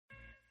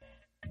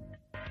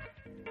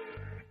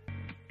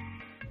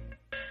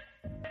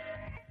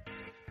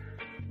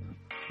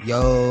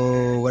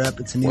Yo, what up?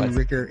 It's a new What?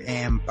 Ricker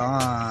and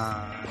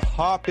Bond.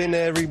 Hoppin',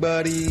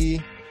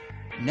 everybody.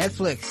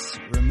 Netflix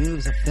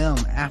removes a film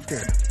after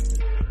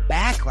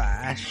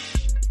backlash.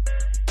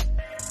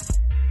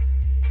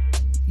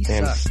 You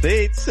And suck.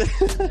 states.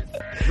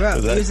 Bro,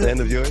 Was that here's the end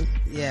of yours?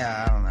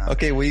 Yeah, I don't know.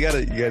 Okay, well you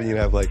gotta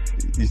have like,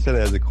 you said it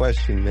as a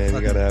question, man.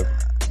 You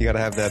gotta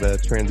have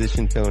that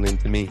transition tone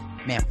into me.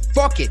 Man,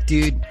 fuck it,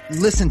 dude.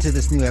 Listen to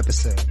this new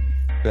episode.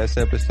 Best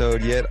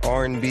episode yet,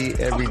 R&B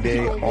every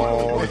day,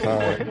 all the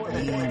time. If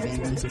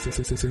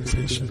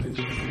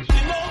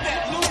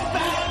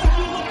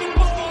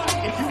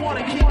you want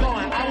to keep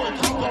going, I will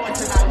keep going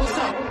tonight. What's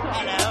up?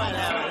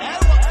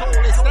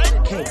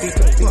 Can't beat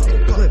the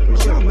fucking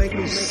Clippers. Y'all make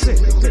me sick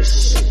of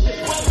this shit.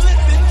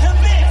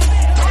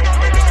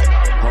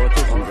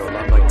 Politicians are a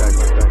lot like that.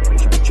 They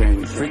should be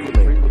changed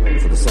frequently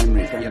for the same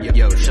reason.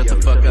 Yo, shut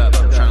the fuck up.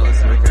 I'm trying to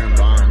listen to Ricker and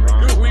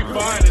Bond. Dude, we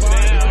fine as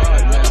hell.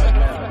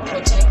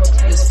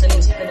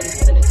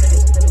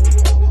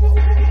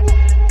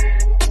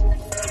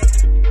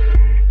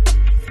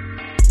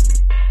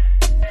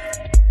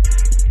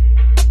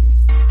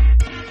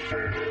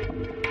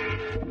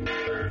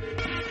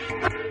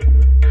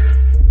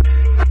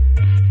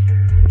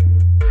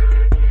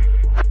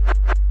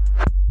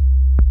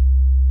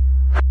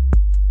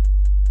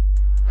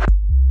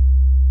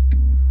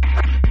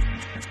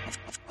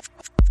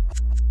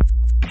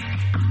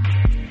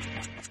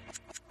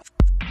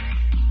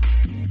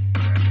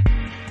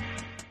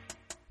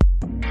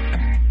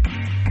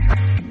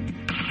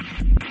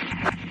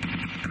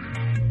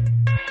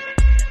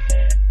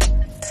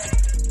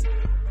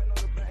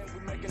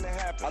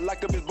 I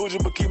like a bitch bougie,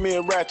 but keep me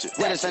in ratchet.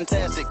 That is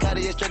fantastic.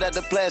 Cartier straight out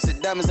the plastic.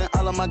 Diamonds in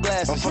all of my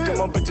glasses. I'm fucking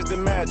more bitches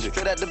than magic.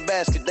 Straight out the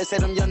basket. They say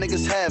them young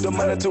niggas have The it.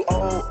 money too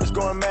old, it's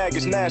going mag,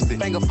 it's nasty.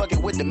 Finger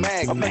fucking with the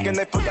mag. I'm thinking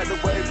they forgot the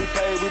way we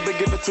pay. We been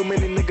giving too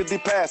many niggas these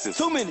passes.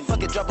 Too many.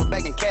 Fuck it, drop a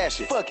bag and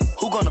cash it. Fuck it.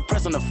 Who gonna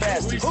press on the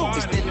fastest? Who?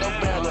 We spin no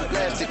barrel of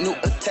plastic. New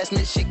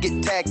attachment, shit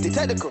get tactic.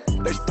 Technical.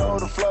 They stole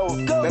the flow,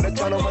 then they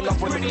tryna run off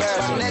with the Neck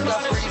cash.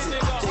 off freezing.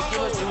 Just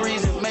give us the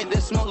reason. Make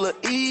this smoke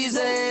look easy.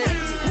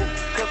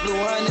 Cut blue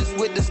hundreds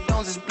with the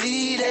stones is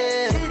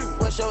bleeding.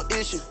 What's your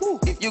issue?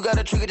 If you got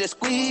a trigger, just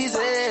squeeze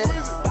it.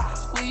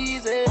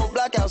 Squeeze it. Whole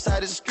block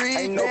outside the street.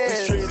 Ain't no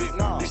peace treated.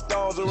 These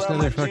stones Just around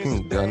another my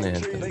fucking Jesus, gun they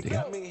anthem, dude.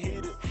 got me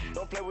heated.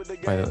 Don't play with the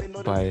game, they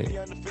know By that we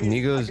undefeated.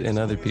 Migos and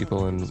other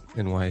people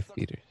in wife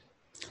beaters.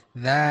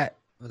 That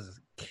was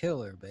a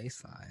killer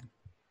bass line.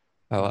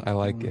 I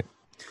like it.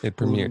 It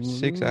premiered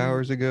 6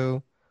 hours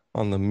ago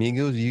on the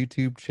Migos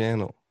YouTube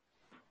channel.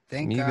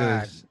 Thank Migos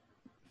God.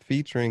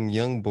 featuring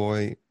Young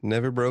Boy,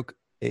 Never Broke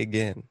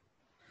Again.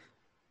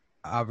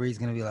 Aubrey's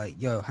gonna be like,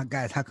 yo,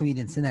 guys, how come you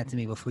didn't send that to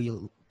me before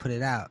you put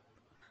it out?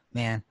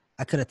 Man,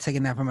 I could have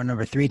taken that from a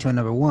number 3 to a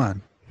number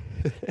 1.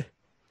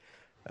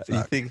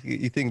 You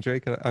think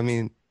Drake? I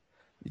mean,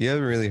 you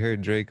haven't really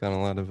heard Drake on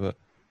a lot of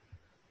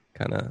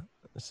kind of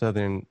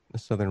southern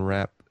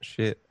rap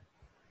shit.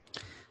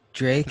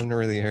 Drake, I haven't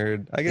really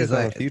heard. I guess It's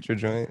on a like- Future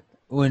joint.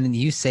 when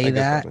you say I guess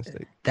that, I'm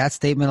mistaken. that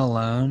statement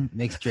alone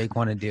makes Drake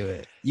want to do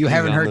it. You He's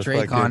haven't on heard the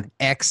Drake fucking- on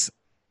X.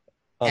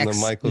 On the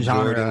X Michael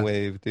genre. Jordan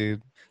wave,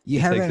 dude. You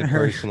He takes haven't it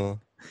heard. personal.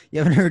 You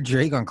haven't heard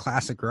Drake on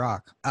classic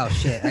rock. Oh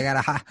shit! I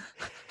gotta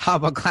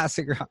hop on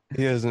classic rock.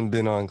 He hasn't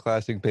been on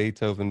classic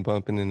Beethoven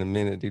bumping in a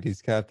minute, dude.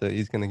 He's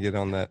gonna get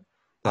on that.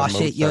 Oh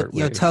shit! Yo, Mozart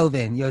wave.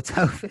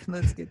 Tovin.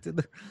 Let's get to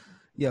the.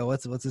 Yo,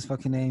 what's his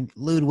fucking name?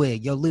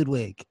 Ludwig. Yo,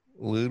 Ludwig.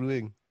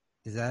 Ludwig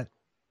Is that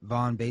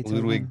Von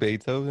Beethoven?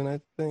 Beethoven, I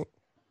think.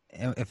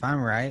 If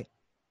I'm right.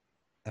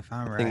 I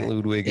think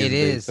Ludwig It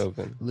is is.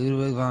 Beethoven,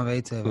 Ludwig von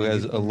Beethoven. who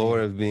has a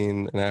lore of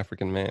being an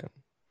African man.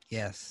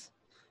 Yes,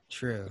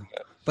 true.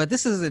 But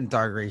this isn't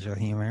dark racial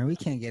humor. We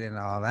can't get into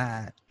all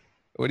that.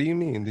 What do you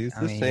mean, dude? It's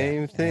I the mean,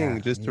 same thing. yeah,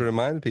 Just to yeah.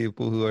 remind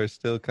people who are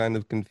still kind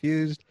of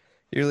confused,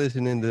 you're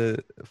listening to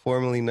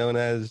formerly known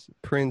as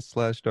Prince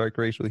 / Dark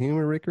Racial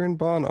Humor, Ricker and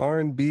Bond,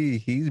 R&B.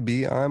 He's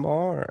B, I'm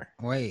R.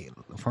 Wait,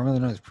 formerly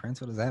known as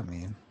Prince. What does that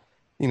mean?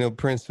 You know,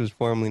 Prince was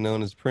formerly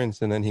known as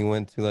Prince, and then he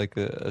went to like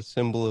a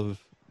symbol of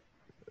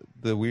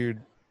the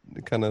weird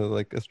kind of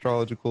like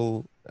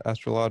astrological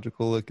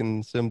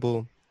looking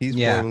symbol. He's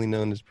Yeah. formerly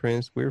known as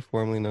Prince. We're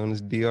formerly known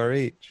as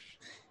DRH.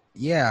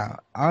 Yeah,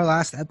 our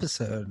last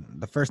episode,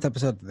 the first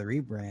episode of the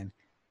rebrand,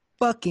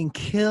 fucking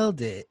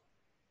killed it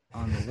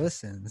on the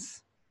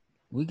listens.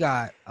 We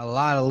got a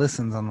lot of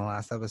listens on the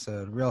last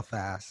episode, real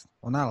fast.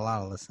 Well, not a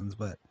lot of listens,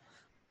 but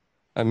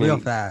I mean, real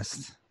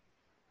fast.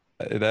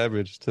 it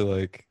averaged to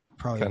like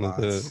Probably kind of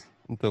bots.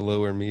 the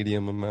lower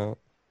medium amount.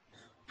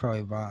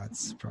 Probably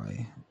bots.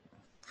 Probably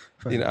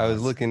You know, I was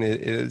bots. looking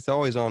at it's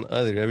always on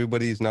other.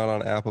 Everybody's not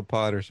on Apple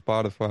Pod or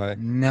Spotify.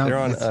 No, They're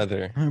on it's-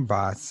 other.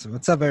 bots.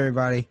 What's up,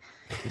 everybody?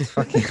 It's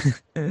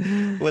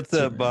fucking. What's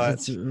up,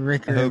 bots? It's I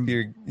Ricker. hope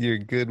you're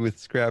good with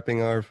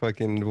scrapping our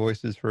fucking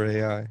voices for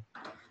AI.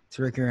 It's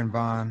Ricker and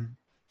Vaughn,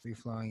 free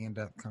flowing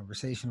in-depth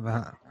conversation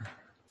about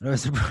what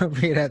was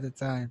appropriate at the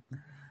time.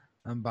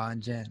 I'm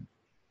Bond Jen.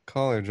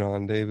 Caller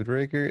John David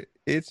Raker.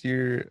 It's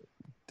your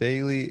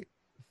daily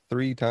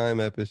 3-time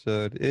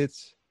episode.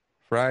 It's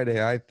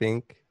Friday, I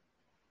think,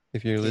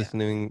 if you're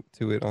listening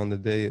to it on the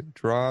day it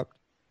dropped,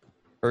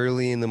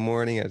 early in the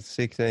morning at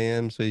 6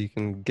 a.m. so you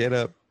can get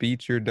up,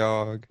 beat your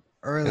dog,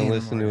 Early and in the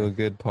listen to morning. a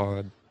good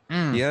pod.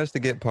 He has to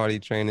get potty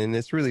trained, and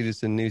it's really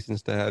just a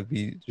nuisance to have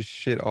be just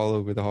shit all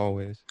over the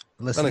hallways.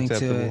 Listening to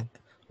Unacceptable. it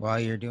while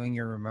you're doing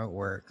your remote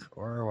work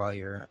or while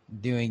you're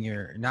doing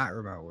your not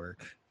remote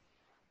work.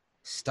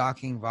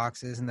 Stocking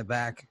boxes in the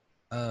back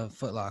of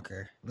Foot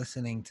Locker.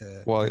 Listening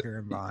to While Wicker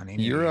and Bond. in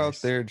your you're out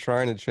ears. there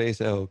trying to chase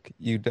elk,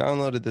 you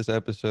downloaded this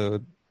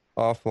episode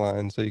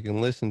offline so you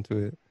can listen to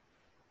it.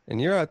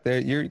 And you're out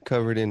there, you're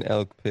covered in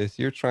elk piss.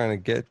 You're trying to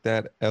get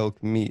that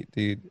elk meat,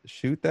 dude.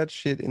 Shoot that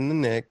shit in the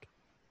neck.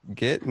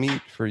 Get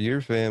meat for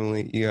your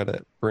family. You got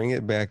to bring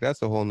it back.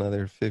 That's a whole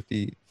nother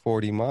 50,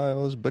 40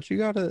 miles. But you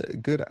got a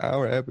good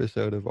hour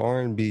episode of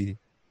R&B.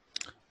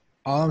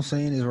 All I'm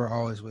saying is we're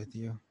always with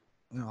you.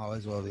 And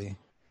always will be.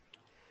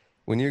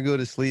 When you go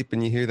to sleep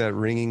and you hear that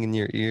ringing in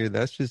your ear,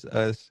 that's just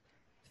us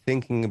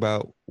thinking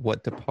about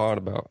what to pod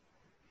about.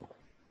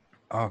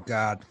 Oh,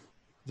 God.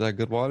 Is that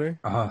good water?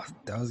 Oh,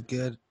 that was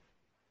good.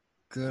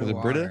 Good Was it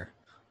water. Brita?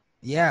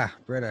 Yeah,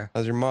 Brita.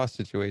 How's your moss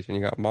situation?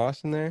 You got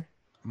moss in there?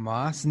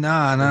 Moss? No.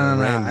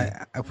 Randy.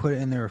 I put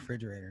it in the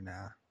refrigerator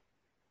now.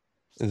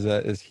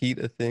 Is heat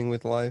a thing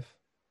with life?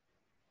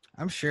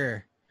 I'm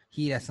sure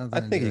heat has something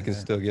I to think do you can with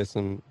it. still get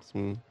some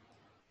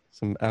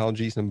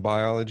algae, some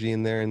biology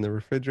in there in the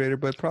refrigerator,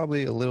 but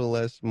probably a little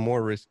less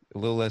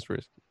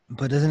risky.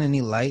 But doesn't it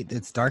need light?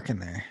 It's dark in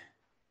there.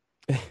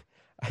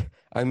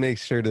 I make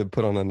sure to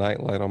put on a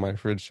nightlight on my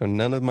fridge so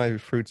none of my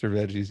fruits or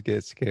veggies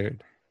get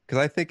scared.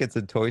 Because I think it's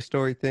a Toy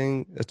Story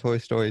thing, a Toy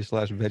Story /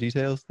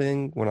 VeggieTales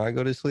thing when I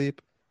go to sleep.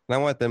 And I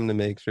want them to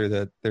make sure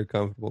that they're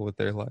comfortable with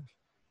their life.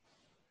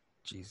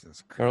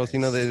 Jesus Christ. Or else,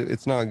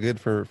 it's not good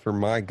for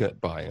my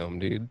gut biome,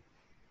 dude.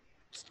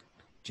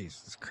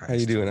 Jesus Christ. How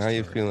you doing? Toy How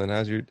you Story. feeling?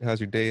 How's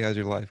your day? How's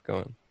your life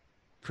going?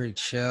 Pretty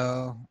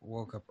chill.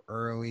 Woke up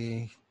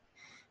early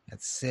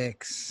at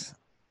 6.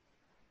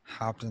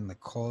 Hopped in the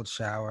cold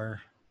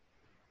shower.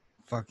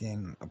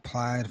 Fucking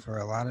applied for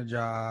a lot of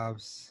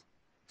jobs.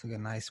 Took a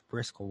nice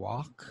brisk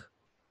walk.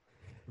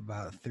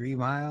 About 3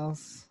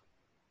 miles.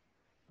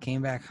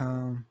 Came back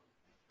home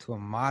to a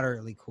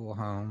moderately cool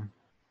home.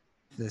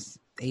 This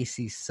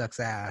AC sucks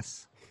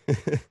ass. You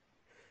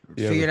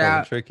Figured haven't found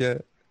out. a trick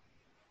yet?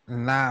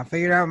 Nah,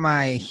 figured out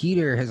my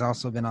heater has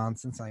also been on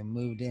since I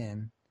moved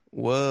in.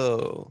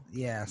 Whoa.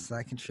 Yeah, so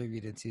that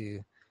contributed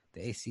to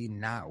the AC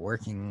not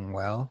working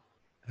well.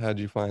 How'd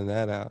you find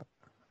that out?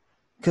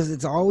 Because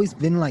it's always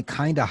been like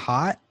kind of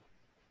hot.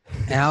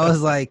 And I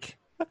was like,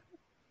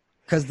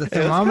 because the Hey, it's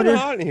thermometer, kinda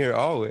hot in here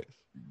always.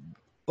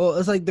 well,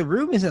 it's like the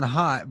room isn't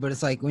hot, but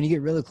it's like when you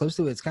get really close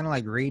to it, it's kind of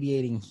like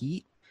radiating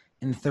heat.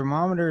 And the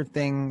thermometer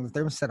thing, the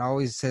thermostat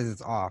always says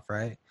it's off,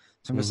 right?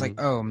 So I'm just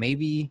like, oh,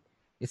 maybe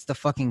it's the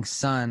fucking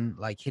sun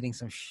like hitting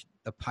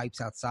the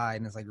pipes outside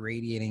and it's like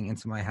radiating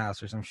into my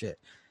house or some shit.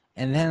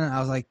 And then I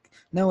was like,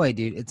 no way,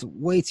 dude. It's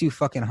way too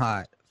fucking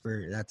hot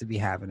for that to be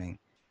happening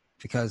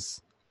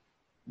because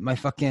my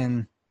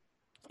fucking,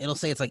 it'll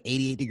say it's like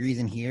 88 degrees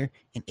in here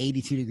and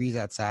 82 degrees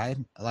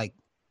outside. Like,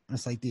 I'm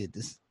just like, dude,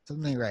 this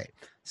something ain't right.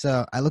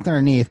 So I looked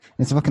underneath and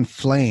it's a fucking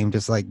flame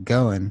just like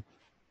going.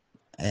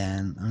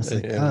 And I was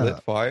like, A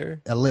lit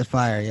fire? a lit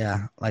fire,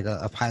 yeah. Like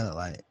a pilot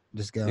light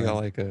just going. You got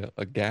like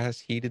a gas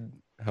heated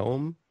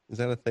home? Is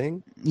that a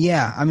thing?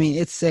 Yeah, I mean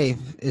it's safe.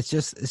 It's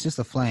just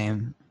a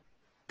flame.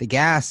 The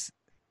gas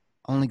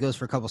only goes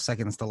for a couple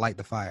seconds to light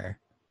the fire,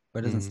 but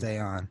it doesn't stay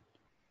on.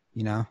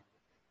 You know?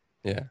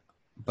 Yeah.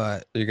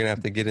 But So you're gonna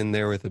have to get in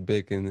there with a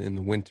bic in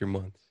the winter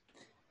months.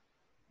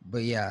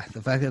 yeah,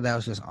 the fact that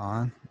was just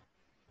on.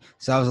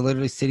 So I was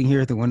literally sitting here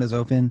with the windows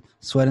open,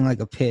 sweating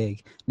like a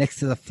pig, next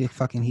to the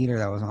fucking heater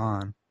that was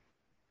on.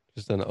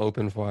 Just an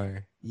open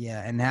fire.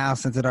 Yeah, and now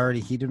since it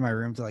already heated my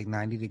room to like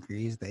 90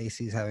 degrees, the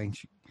AC is having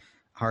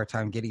a hard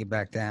time getting it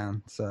back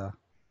down. So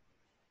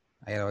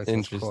I gotta wait till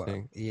it's cool.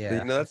 Interesting. Yeah.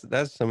 You know,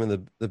 that's some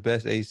of the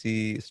best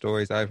AC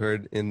stories I've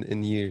heard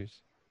in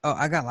years. Oh,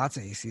 I got lots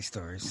of AC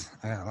stories.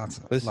 I got lots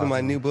of. Listen to lots my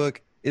of new them.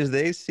 book. Is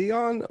the AC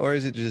on or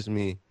is it just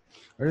me?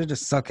 Or does it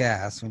just suck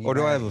ass when you Or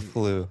do buy I have a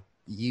flu?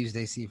 used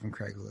AC from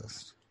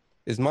Craigslist?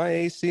 Is my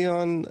AC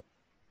on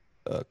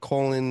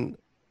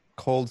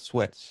cold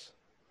sweats?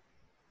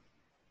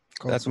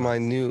 That's my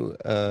new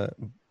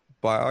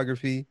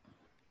biography,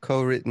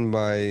 co-written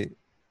by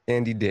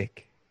Andy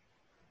Dick.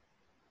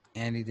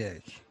 Andy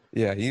Dick,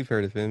 Yeah, you've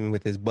heard of him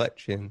with his butt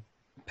chin.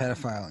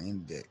 pedophile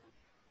Andy Dick.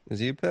 Is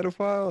he a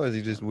pedophile or is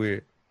he just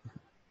weird?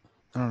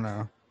 I don't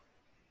know.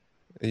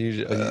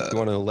 You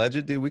want to allege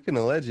it, dude? We can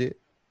allege it.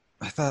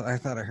 I thought I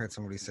heard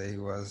somebody say he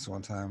was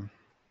one time.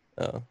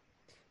 Oh,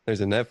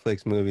 there's a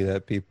Netflix movie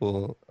that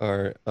people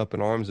are up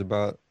in arms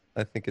about.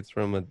 I think it's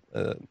from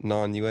a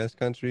non-U.S.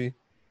 country.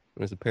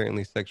 It's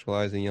apparently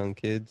sexualizing young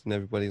kids, and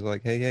everybody's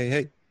like,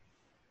 "Hey,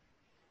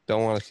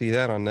 don't want to see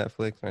that on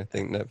Netflix." And I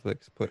think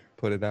Netflix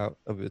put it out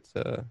of its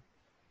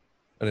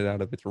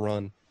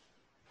run.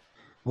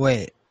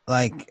 Wait,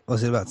 like,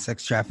 was it about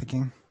sex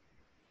trafficking?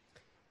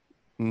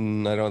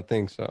 I don't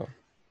think so.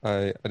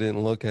 I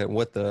didn't look at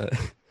what the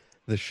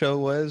the show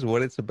was,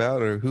 what it's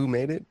about, or who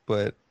made it,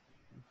 but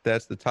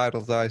that's the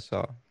titles I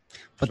saw.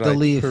 But Should they'll I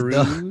leave.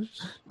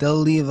 peruse? They'll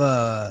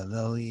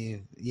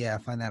leave. Yeah,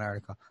 find that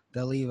article.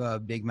 They'll leave a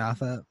Big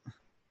Mouth up.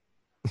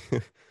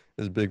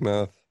 This Big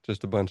Mouth,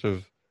 just a bunch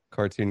of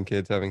cartoon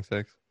kids having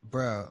sex.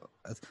 Bro,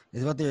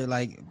 it's about their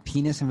like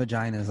penis and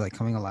vaginas like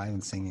coming alive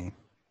and singing.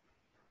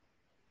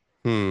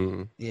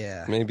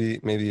 Yeah.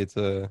 Maybe it's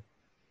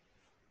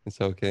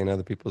okay in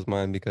other people's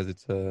mind because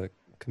it's a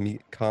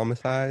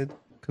comedized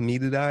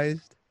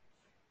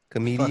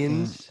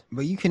comedians.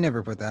 But you can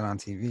never put that on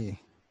TV.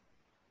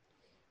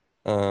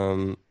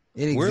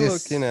 It We're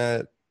exists. looking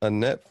at a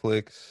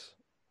Netflix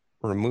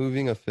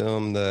removing a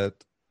film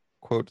that,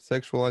 quote,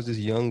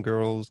 sexualizes young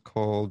girls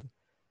called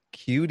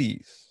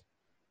Cuties.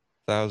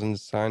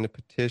 Thousands signed a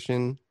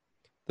petition.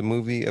 The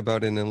movie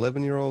about an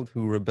 11-year-old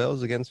who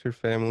rebels against her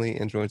family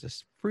and joins a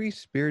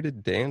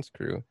free-spirited dance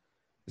crew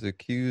is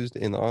accused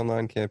in the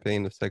online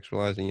campaign of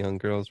sexualizing young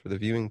girls for the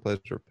viewing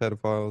pleasure of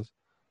pedophiles.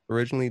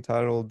 Originally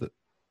titled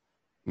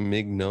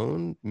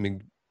Mignones?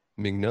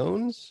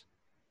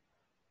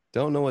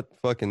 Don't know what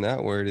fucking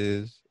that word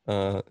is.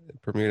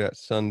 It premiered at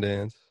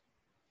Sundance.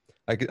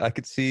 I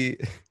could see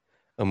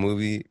a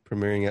movie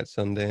premiering at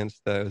Sundance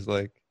that was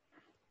like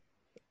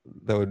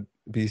that would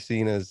be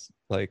seen as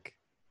like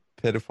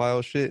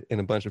pedophile shit, and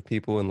a bunch of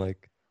people in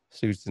like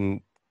suits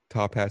and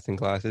top hats and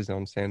glasses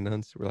on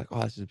Sundance were like,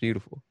 "Oh, this is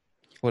beautiful."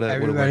 What a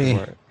work of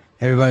art.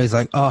 Everybody's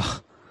like,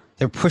 "Oh,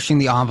 they're pushing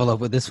the envelope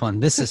with this one.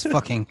 This is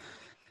fucking,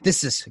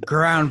 this is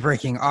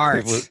groundbreaking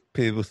art."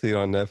 People see it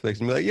on Netflix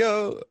and be like,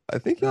 "Yo, I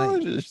think y'all are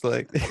just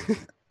like,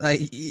 like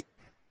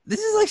this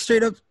is like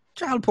straight up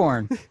child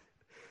porn."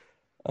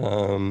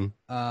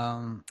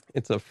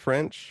 It's a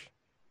French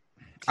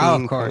Oh,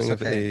 teen of course. coming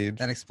of Okay, age.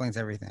 that explains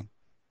everything,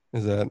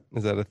 Is that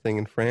a thing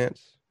in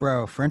France?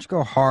 bro. French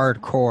go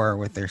hardcore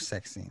with their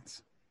sex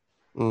scenes.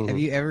 Mhm. Have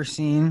you ever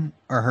seen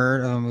or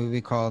heard of a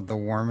movie called The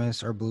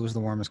Warmest or Blue is the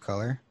Warmest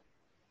Color?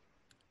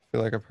 I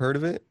feel like I've heard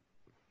of it.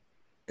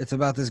 It's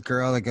about this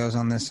girl that goes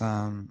on this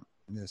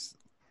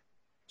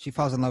she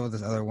falls in love with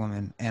this other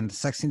woman, and the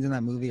sex scenes in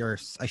that movie are,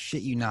 I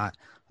shit you not,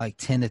 like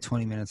 10 to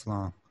 20 minutes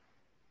long.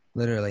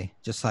 Literally,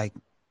 just like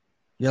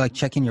you're like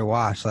checking your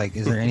watch, like,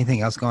 is there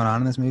anything else going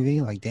on in this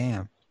movie? Like,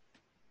 damn.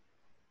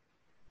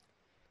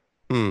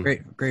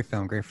 Great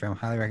film,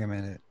 highly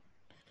recommend it.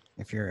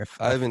 If you're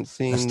I haven't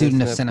seen a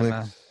student of this cinema.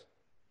 Netflix,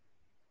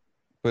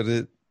 but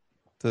it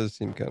does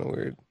seem kind of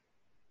weird.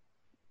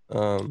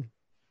 Come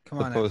The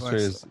on, poster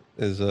Netflix.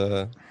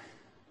 is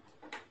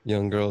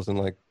young girls in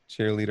like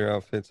cheerleader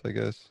outfits, I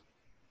guess,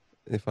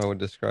 if I would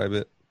describe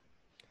it.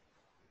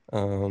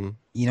 You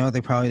know what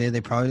they probably did?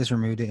 They probably just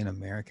removed it in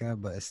America,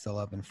 but it's still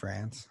up in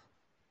France.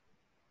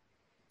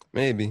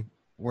 Maybe.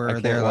 Where I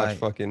they're can't watch like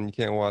fucking. You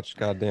can't watch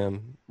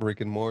goddamn Rick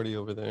and Morty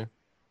over there.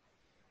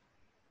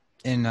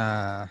 in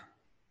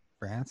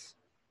France.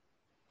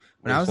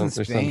 When I was in There's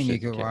some Spain, you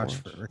shit could can't watch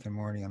Rick and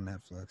Morty on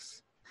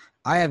Netflix.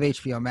 I have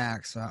HBO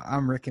Max, so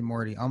I'm Rick and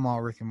Morty. I'm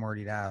all Rick and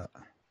Morty'd out.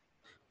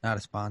 Not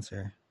a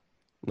sponsor.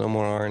 No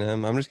more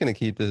R&M. I'm just gonna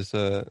keep this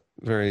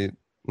very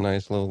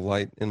nice little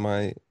light in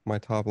my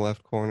top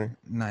left corner.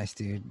 Nice,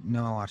 dude.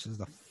 No one watches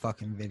the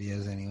fucking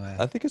videos anyway.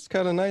 I think it's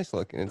kind of nice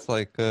looking. It's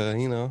like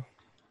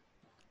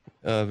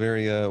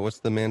very what's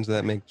the mans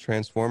that make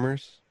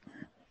Transformers?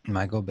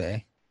 Michael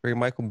Bay, Very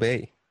Michael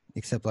Bay.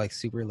 except like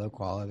super low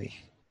quality.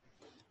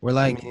 We're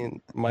like, I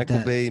mean, Michael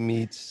that- Bay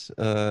meets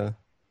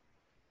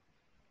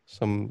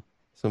some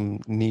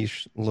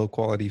niche low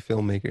quality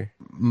filmmaker.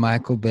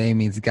 Michael Bay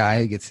means guy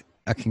who gets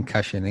a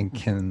concussion and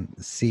can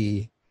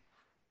see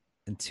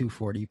in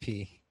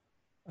 240p.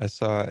 I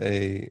saw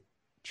a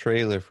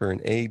trailer for an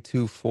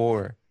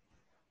A24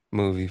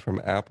 movie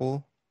from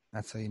Apple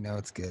That's how you know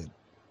it's good.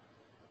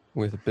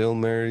 with Bill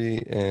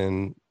Murray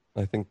and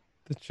I think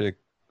the chick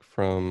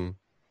from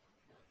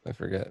I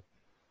forget,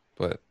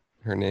 but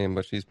her name,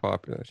 but she's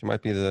popular. She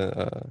might be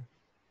the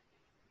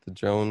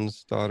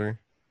Jones daughter.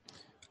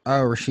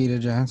 Oh, Rashida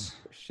Jones.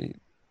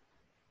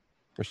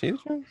 Rashida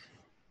Jones?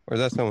 Or is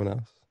that someone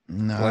else?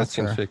 No, Light that's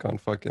skin her. chick on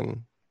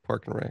fucking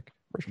Park and Rec.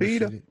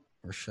 Rashida.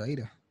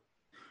 Rashida.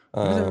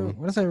 Um,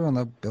 Why does everyone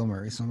love Bill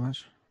Murray so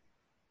much?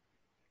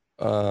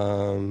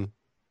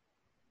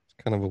 It's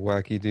kind of a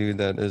wacky dude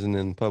that isn't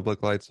in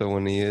public light, so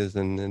when he is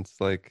and it's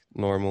like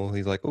normal,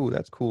 he's like, "Oh,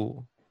 that's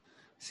cool."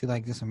 Is he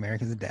like just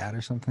America's Dad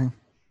or something?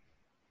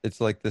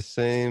 It's like the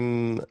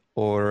same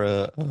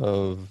aura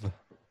of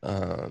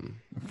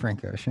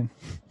Frank Ocean.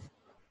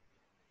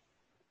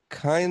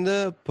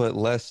 kinda, but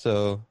less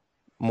so.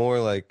 More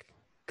like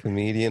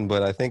comedian,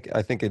 but I think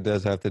it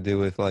does have to do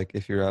with like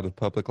if you're out of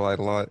public light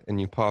a lot and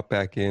you pop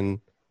back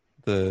in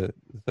the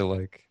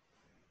like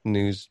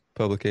news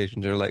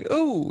publications are like,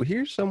 "Oh,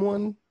 here's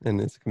someone," and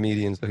it's a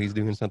comedian, so he's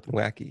doing something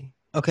wacky.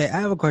 Okay,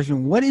 I have a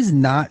question. What is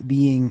not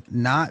being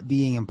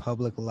in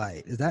public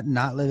light? Is that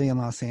not living in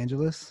Los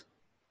Angeles?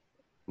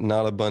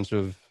 Not a bunch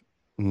of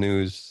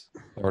news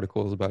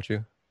articles about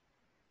you.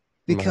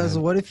 Because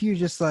Man. what if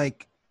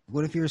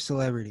you're a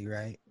celebrity,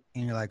 right?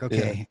 And you're like,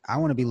 okay, I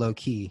want to be low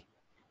key,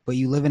 but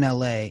you live in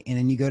LA, and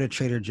then you go to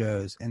Trader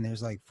Joe's, and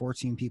there's like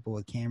 14 people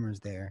with cameras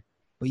there,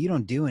 but you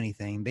don't do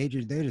anything. They're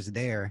just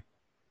there,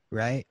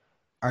 right?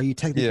 Are you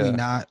technically Yeah.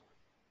 not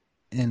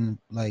in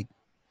like?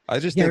 I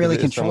just You can't think really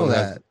of it as control someone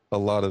has that. a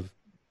lot of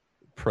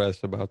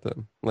press about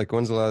them. Like,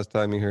 when's the last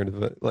time you heard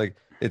of it? Like,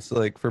 it's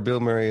like for Bill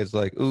Murray, it's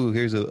like, ooh,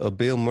 here's a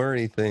Bill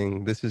Murray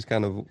thing. This is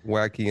kind of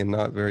wacky and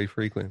not very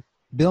frequent.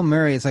 Bill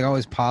Murray, it's like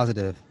always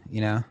positive,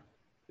 you know?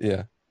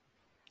 Yeah.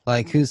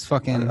 Like who's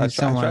fucking I who's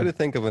try someone to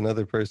think of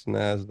another person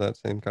that has that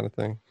same kind of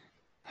thing.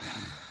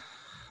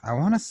 I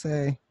want to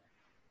say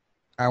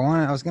I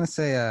was going to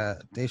say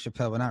Dave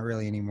Chappelle, but not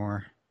really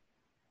anymore.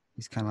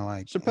 He's kind of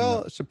like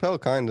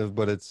Chappelle kind of,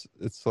 but it's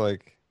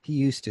like he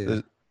used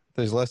to.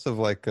 there's less of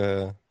like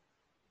a,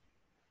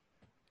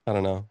 I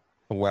don't know,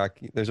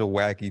 there's a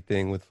wacky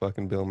thing with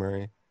fucking Bill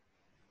Murray.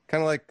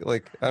 Kind of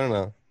like I don't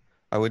know.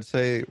 I would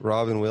say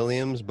Robin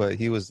Williams, but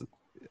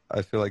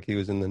I feel like he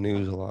was in the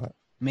news a lot.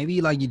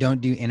 Maybe like you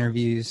don't do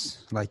interviews,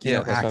 like you Yeah,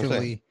 don't that's what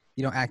I'm saying.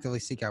 actively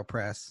seek out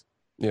press,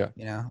 Yeah.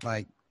 you know,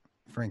 like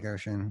Frank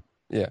Ocean.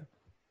 Yeah.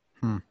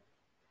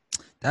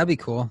 That'd be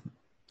cool.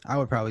 I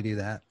would probably do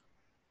that.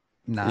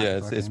 Yeah,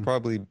 it's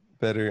probably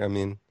better. I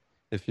mean,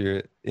 if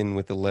you're in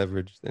with the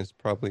leverage, it's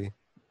probably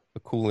a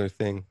cooler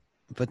thing.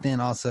 But then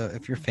also,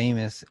 if you're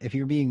famous, if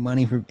you're making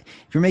money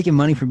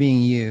for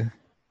being you,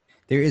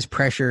 there is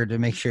pressure to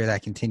make sure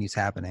that continues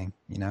happening.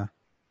 You know,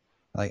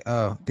 like,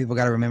 oh, people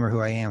got to remember who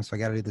I am, so I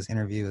got to do this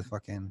interview with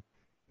fucking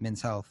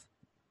Men's Health.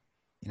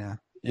 You know?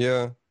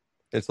 Yeah,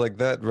 it's like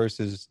that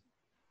versus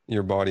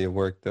your body of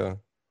work, though.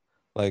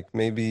 Like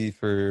maybe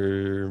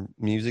for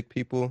music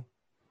people,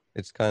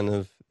 it's kind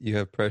of you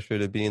have pressure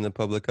to be in the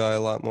public eye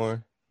a lot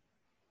more.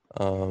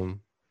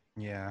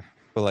 Yeah.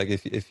 But like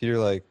if you're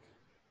like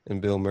in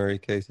Bill Murray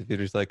case, if you're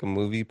just like a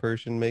movie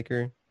person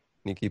maker and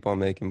you keep on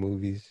making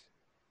movies,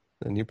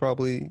 then you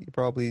probably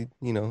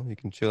you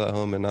can chill at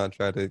home and not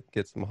try to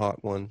get some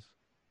hot ones.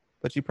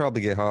 But you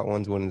probably get hot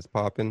ones when it's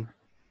popping.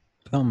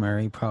 Bill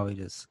Murray probably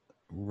just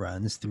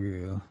runs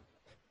through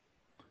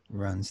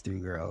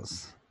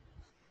girls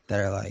that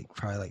are like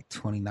probably like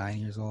 29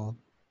 years old.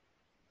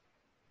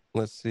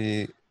 Let's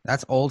see.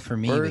 That's old for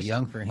me, but First,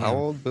 young for him. How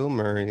old Bill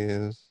Murray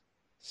is?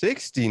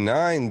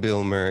 69.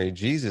 Bill Murray.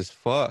 Jesus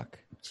fuck.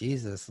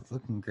 Jesus, it's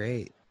looking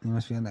great. He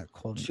must be on that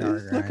cold shower.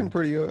 He's looking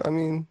pretty. I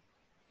mean,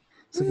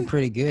 it's looking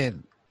pretty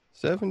good.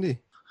 70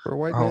 for a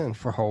white man.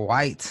 For her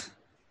white.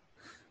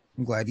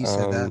 I'm glad you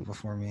said that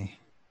before me.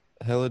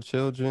 Hella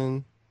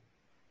children.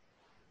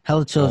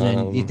 Hella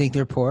children. You think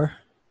they're poor?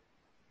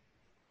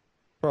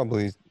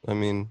 Probably. I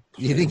mean,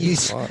 You think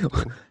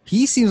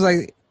he seems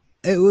like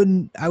I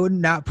would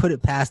not put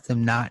it past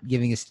him not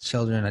giving his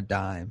children a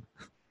dime.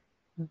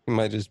 He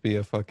might just be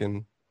a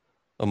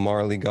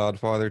Marley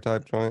Godfather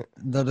type joint.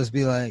 They'll just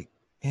be like,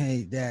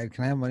 "Hey, Dad,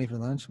 can I have money for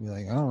lunch?" I'll be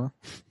like, "Oh."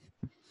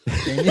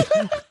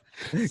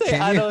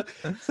 I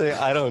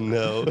don't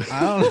know. I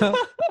don't know.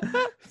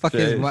 Fuck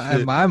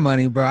is my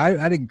money, bro.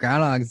 I did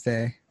Groundhog's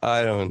Day.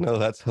 I don't know.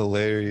 That's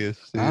hilarious,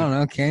 dude. I don't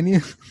know. Can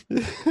you?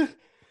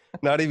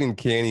 Not even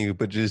can you,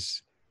 but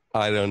just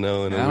I don't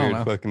know in a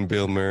weird fucking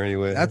Bill Murray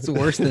way. That's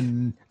worse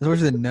than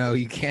no.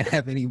 You can't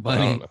have any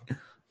money.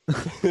 I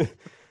don't know.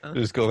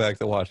 Just go back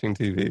to watching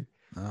TV.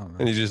 I don't know.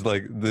 And you just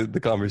like the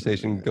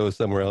conversation goes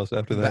somewhere else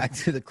after that. Back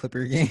to the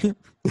Clipper game.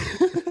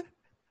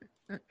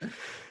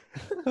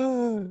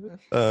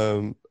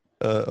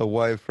 A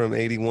wife from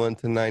 81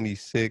 to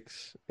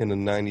 96 and a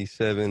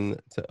 97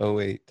 to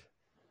 08.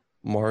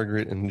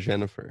 Margaret and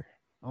Jennifer.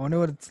 I wonder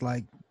what it's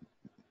like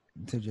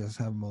to just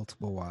have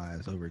multiple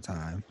wives over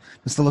time.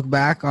 Just to look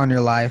back on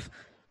your life.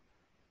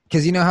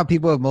 Because you know how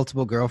people have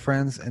multiple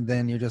girlfriends and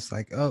then you're just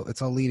like, oh,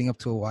 it's all leading up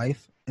to a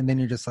wife. And then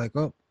you're just like,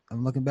 oh,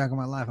 I'm looking back on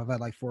my life. I've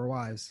had like 4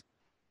 wives.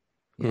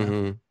 You know?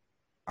 Mm-hmm.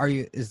 Are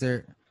you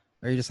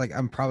just like,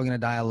 I'm probably going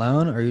to die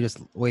alone? Or are you just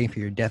waiting for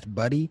your death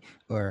buddy?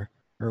 Or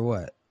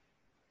what?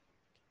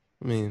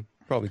 I mean,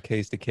 probably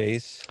case to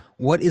case.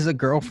 What is a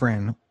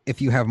girlfriend if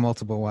you have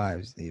multiple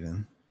wives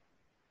even?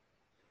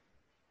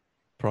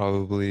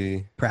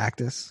 Probably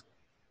practice.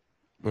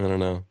 I don't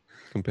know.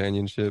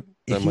 Companionship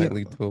that might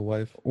lead to a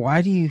wife.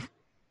 Why do you,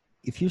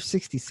 if you're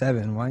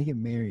 67, why get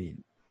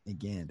married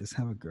again? Just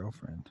have a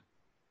girlfriend.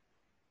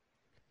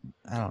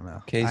 I don't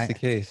know. Case to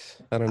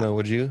case. I don't know.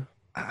 Would you?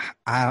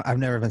 I've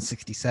never been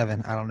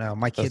 67. I don't know.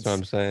 My kids. That's what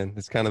I'm saying.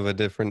 It's kind of a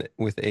different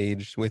with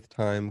age, with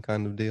time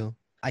kind of deal.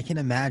 I can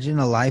imagine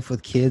a life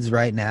with kids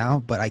right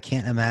now, but I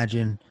can't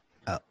imagine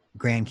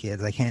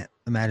grandkids. I can't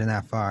imagine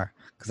that far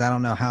because I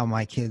don't know how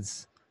my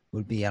kids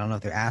would be. I don't know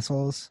if they're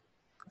assholes.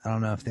 I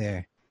don't know if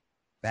they're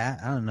bad.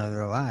 I don't know if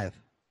they're alive.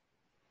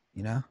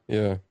 You know?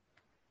 Yeah.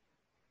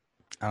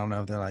 I don't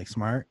know if they're like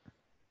smart.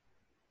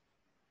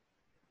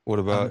 What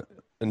about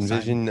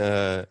envision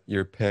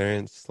your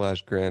parents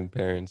 /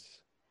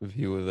 grandparents'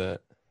 view of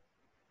that?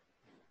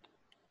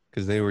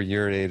 Because they were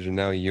your age and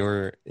now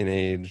you're an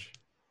age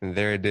and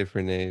they're a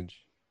different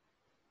age.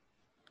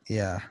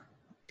 Yeah.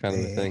 Kind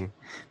of a thing.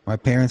 My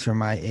parents were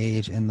my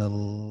age in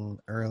the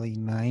early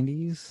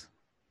 90s.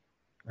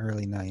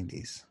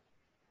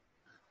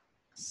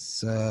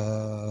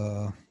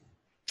 So,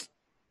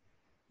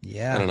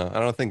 yeah. I don't know. I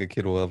don't think a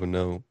kid will ever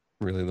know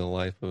really the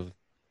life of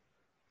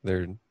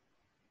their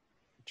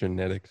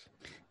genetics.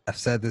 I've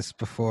said this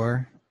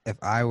before. If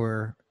I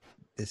were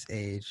this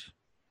age,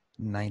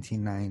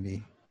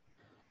 1990,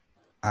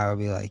 I would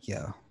be like,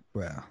 yo,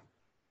 bro.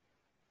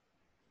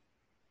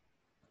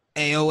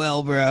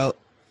 AOL, bro,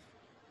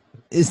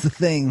 is the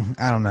thing.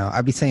 I don't know.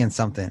 I'd be saying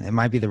something. It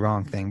might be the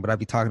wrong thing, but I'd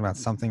be talking about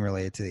something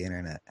related to the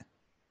internet.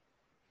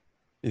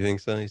 You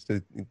think so? You used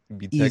to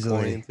be tech Easily.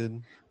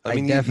 oriented? I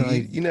mean,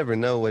 definitely- you never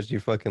know what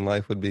your fucking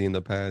life would be in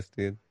the past,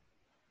 dude.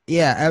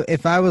 Yeah,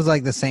 if I was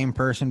like the same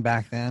person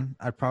back then,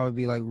 I'd probably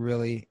be like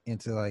really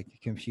into like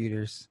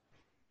computers.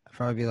 I'd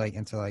probably be like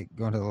into like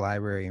going to the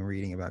library and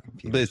reading about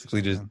computers. or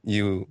Basically just something.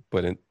 you,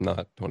 but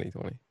not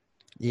 2020.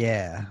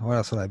 Yeah. What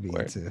else would I be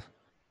Word. into?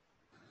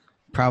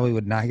 Probably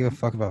would not give a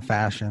fuck about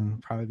fashion.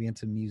 Probably be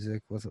into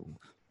music. What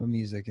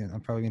music? And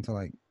I'd probably be into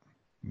like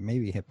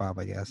maybe hip hop,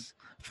 I guess.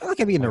 I feel like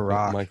I'd be into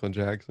rock. Michael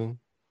Jackson.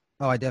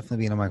 Oh, I'd definitely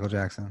be into Michael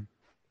Jackson.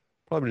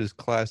 Probably just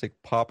classic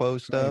popo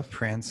Like stuff.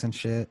 Prince and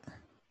shit.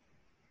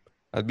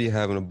 I'd be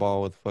having a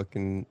ball with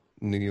fucking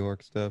New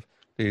York stuff.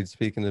 Dude,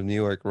 speaking of New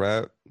York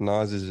rap,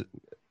 Nas is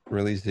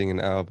releasing an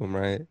album,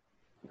 right?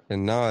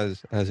 And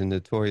Nas has a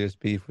notorious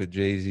beef with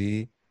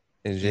Jay-Z.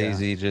 And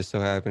Jay-Z just so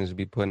happens to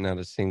be putting out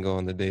a single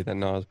on the day that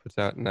Nas puts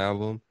out an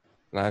album.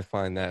 And I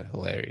find that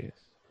hilarious.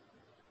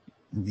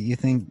 Do you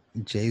think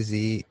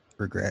Jay-Z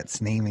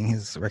regrets naming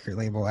his record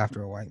label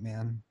after a white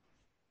man?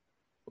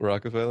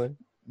 Rockefeller?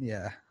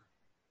 Yeah.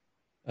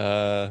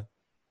 I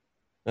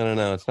don't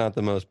know. It's not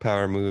the most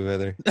power move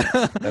either.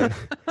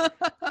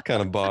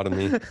 Kind of bottom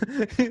me.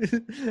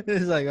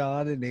 It's like, oh,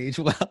 I didn't age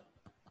well.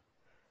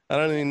 I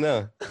don't even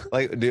know.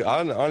 Like, dude,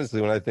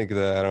 honestly, when I think of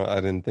that, I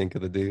didn't think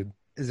of the dude.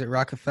 Is it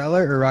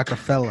Rockefeller or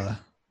Rockefeller?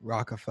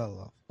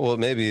 Rockefeller. Well,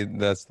 maybe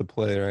that's the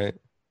play, right?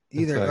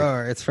 Either like-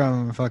 or. It's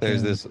from fucking.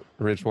 There's this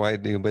rich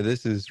white dude, but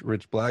this is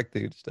rich black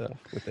dude stuff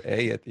with the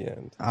A at the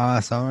end.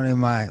 So I'm running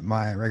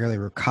my regular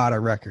Ricotta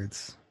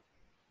records.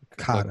 Like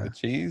Ricotta. the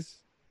cheese?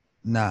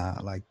 Nah,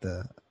 like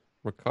the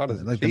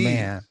Ricotta's like cheese. the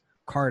man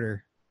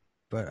Carter,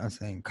 but I'm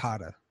saying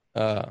Cotta.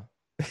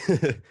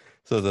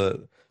 So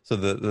the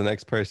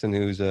next person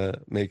who's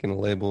making a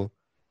label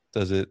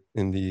does it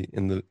in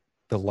the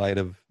light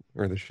of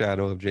or the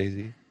shadow of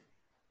Jay-Z.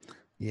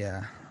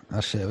 Yeah.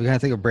 Oh shit, we gotta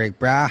take a break,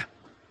 brah.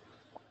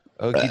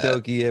 Okie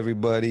dokie,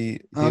 everybody.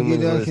 Okie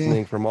Humans dokie.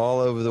 listening from all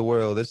over the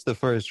world. It's the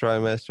first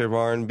trimester of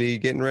R&B.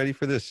 Getting ready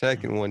for the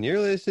second one. You're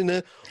listening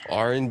to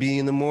R&B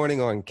in the morning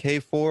on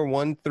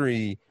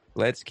K413.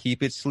 Let's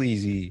keep it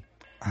sleazy.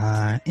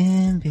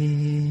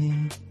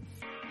 R&B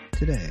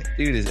today.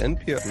 Dude, is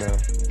NPR...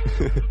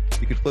 No.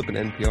 You could flip an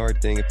NPR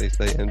thing if they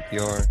say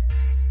NPR.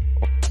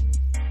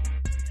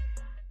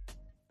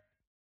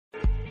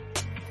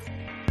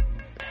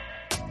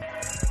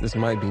 This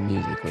might be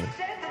musical.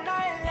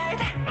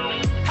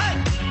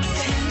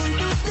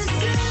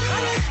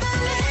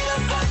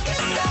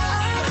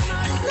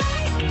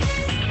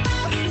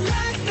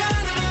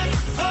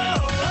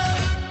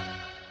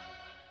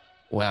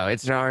 Wow,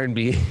 it's an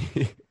R&B.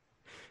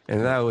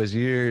 And that was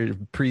your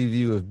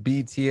preview of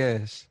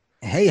BTS.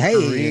 Hey,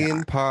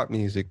 Korean pop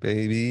music,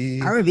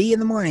 baby. R&B in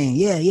the morning.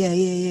 Yeah.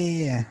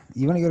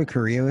 You want to go to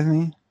Korea with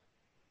me?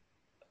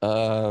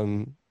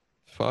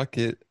 Fuck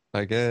it,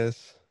 I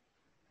guess.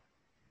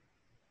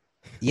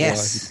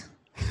 Yes.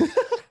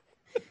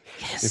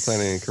 You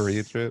planning a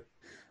Korea trip?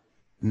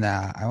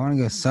 Nah, I want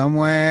to go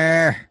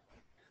somewhere.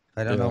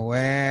 I don't Yeah. know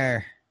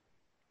where.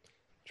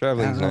 I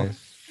Traveling's don't know nice.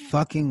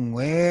 fucking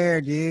where,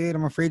 dude.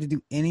 I'm afraid to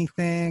do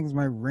anything 'cause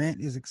my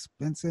rent is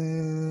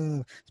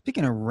expensive.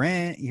 Speaking of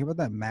rent, you hear about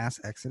that mass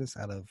exodus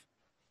out of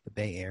the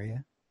Bay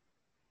Area?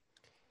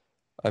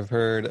 I've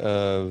heard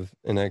of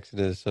an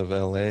exodus of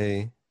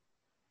LA.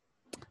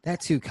 That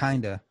too,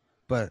 kinda.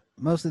 But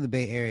mostly the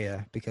Bay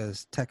Area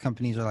because tech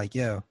companies are like,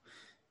 yo,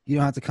 you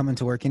don't have to come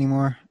into work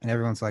anymore. And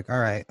everyone's like, all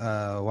right,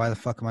 why the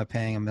fuck am I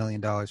paying $1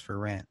 million for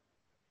rent?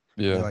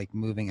 Yeah. They're like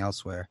moving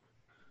elsewhere,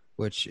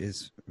 which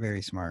is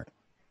very smart.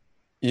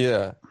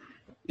 Yeah.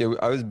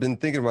 I was been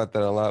thinking about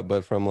that a lot,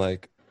 but from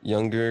like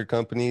younger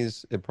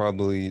companies, it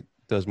probably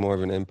does more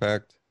of an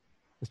impact,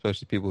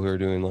 especially people who are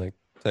doing like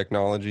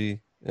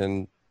technology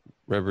and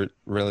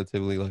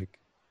relatively like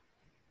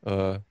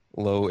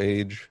low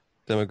age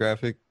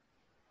demographic.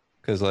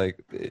 Because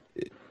like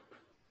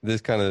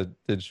this kind of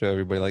did show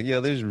everybody like,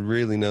 yeah, there's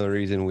really no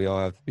reason we all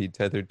have to be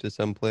tethered to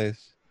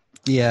someplace.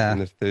 Yeah.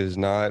 And if there's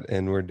not,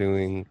 and we're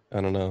doing,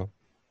 I don't know,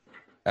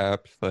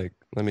 apps, like,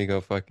 let me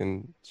go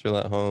fucking chill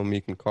at home.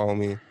 You can call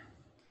me.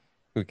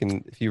 We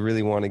can, if you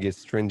really want to get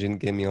stringent,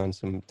 get me on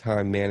some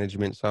time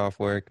management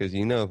software. Because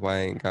you know, if I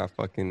ain't got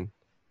fucking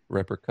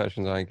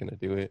repercussions, I ain't going to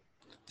do it.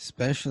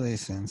 Especially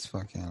since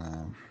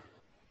fucking,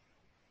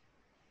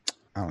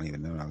 I don't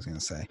even know what I was going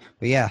to say.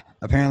 But yeah,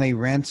 apparently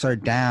rents are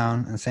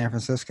down in San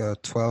Francisco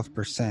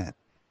 12%.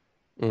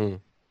 Mm.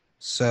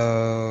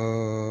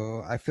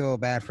 So I feel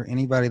bad for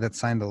anybody that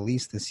signed a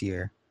lease this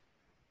year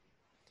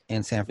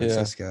in San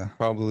Francisco.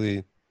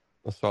 Probably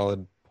a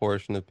solid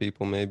portion of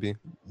people, maybe.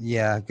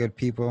 Yeah, good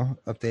people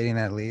updating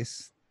that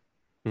lease.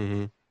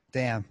 Mm-hmm.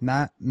 Damn,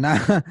 not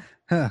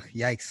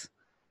yikes.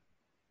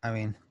 I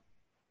mean,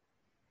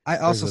 I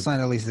also There's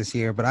signed a lease this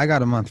year, but I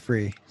got a month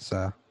free.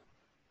 So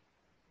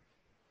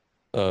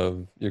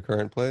of your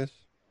current place.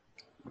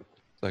 Is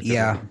that good?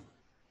 yeah.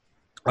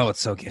 Oh,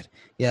 it's so good.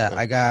 Yeah,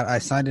 I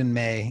signed in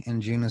May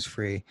and June is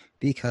free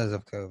because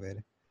of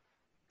COVID.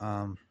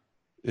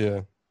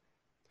 Yeah.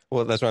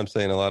 Well, that's what I'm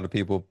saying. A lot of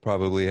people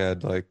probably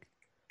had like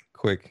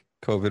quick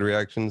COVID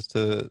reactions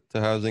to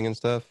housing and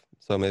stuff.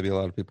 So maybe a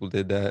lot of people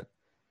did that.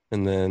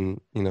 And then,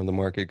 the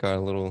market got a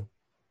little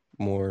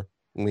more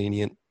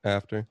lenient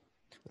after.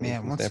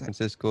 Man, San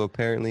Francisco,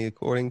 apparently,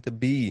 according to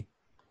B.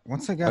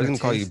 Once I I got was a going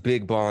to call you taste,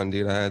 Big Bond,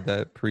 dude. I had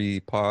that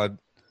pre-pod.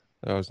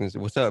 I was going to say,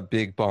 what's up,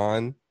 Big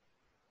Bond?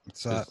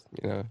 what's up,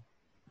 Just,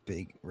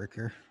 Big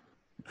Ricker,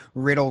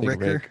 Riddle Big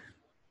Ricker, Rick.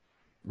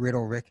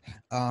 Riddle Rick.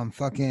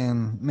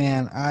 Fucking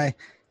man,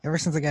 ever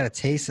since I got a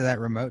taste of that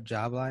remote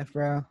job life,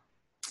 bro.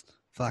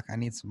 Fuck, I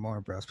need some more,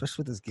 bro.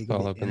 Especially with this all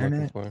gigabit I've been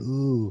looking internet. for.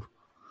 Ooh,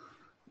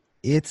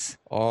 it's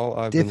All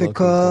I've been looking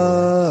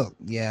for. difficult.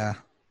 Yeah,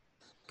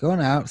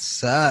 going out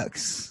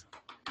sucks.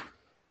 It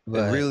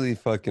But really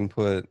fucking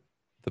put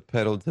the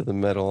pedal to the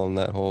metal on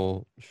that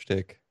whole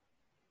shtick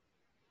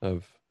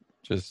of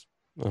just,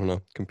 I don't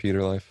know,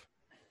 computer life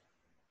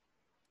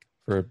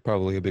for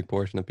probably a big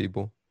portion of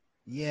people.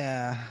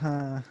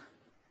 yeah,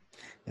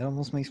 it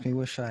almost makes me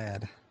wish I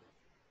had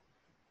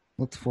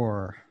looked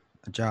for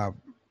a job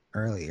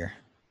earlier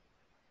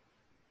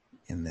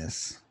in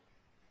this.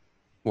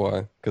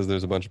 Why? Because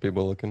there's a bunch of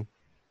people looking.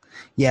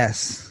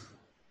 Yes.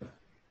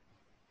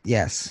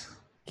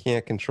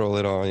 Can't control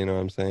it all, you know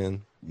what I'm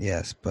saying?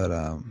 Yes, but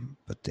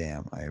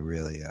damn, I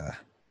really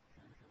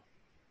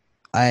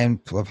I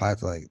applied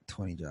to like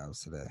 20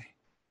 jobs today.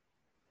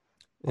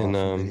 All And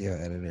for video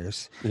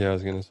editors. yeah, I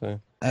was gonna say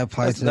I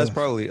applied that's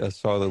probably a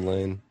solid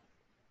lane.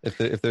 If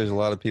there's a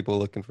lot of people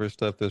looking for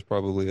stuff, there's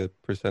probably a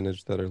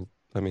percentage that are,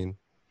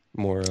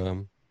 more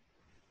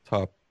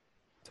top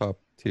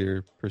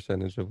tier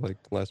percentage of like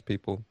less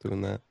people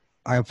doing that.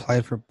 I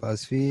applied for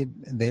BuzzFeed.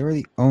 They were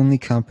the only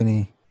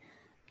company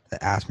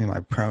that asked me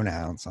my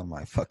pronouns on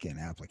my fucking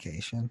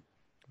application.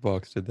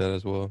 Vox did that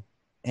as well.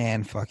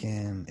 And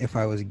fucking if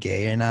I was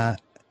gay or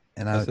not.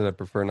 And I said I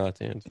prefer not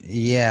to answer.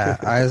 Yeah,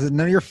 I was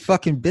none of your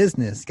fucking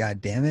business. God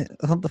damn it!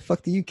 What the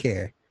fuck do you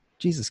care?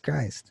 Jesus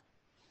Christ!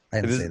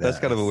 I didn't say that. That's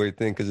kind of a weird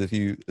thing because if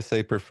you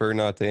say prefer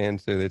not to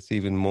answer, that's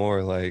even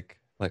more like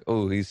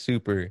oh, he's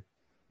super,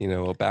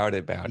 about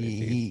it.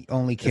 He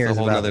only It's a cares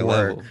whole about nother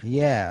work. level.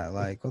 Yeah,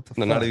 like what the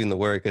No, fuck? not even the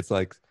work. It's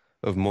like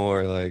of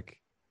more like,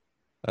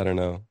 I don't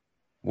know,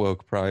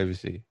 woke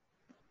privacy.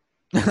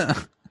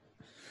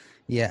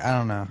 Yeah, I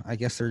don't know. I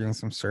guess they're doing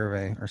some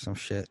survey or some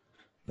shit.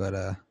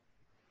 But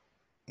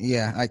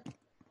yeah, I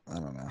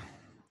don't know.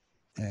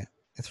 Yeah,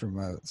 it's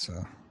remote,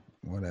 so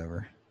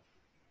whatever.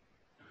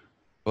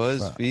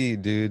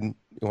 BuzzFeed, dude. You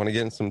want to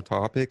get in some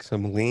topics,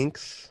 some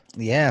links?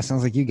 Yeah,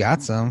 sounds like you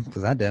got some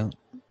because I don't.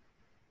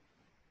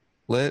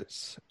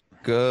 Let's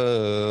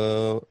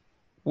go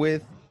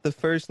with the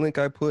first link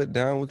I put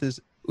down with this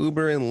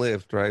Uber and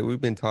Lyft, right? We've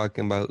been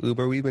talking about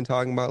Uber. We've been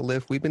talking about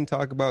Lyft. We've been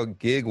talking about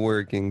gig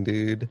working,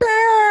 dude.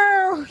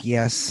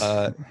 Yes.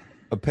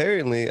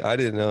 Apparently, I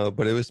didn't know,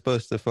 but it was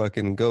supposed to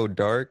fucking go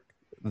dark,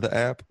 the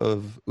app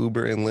of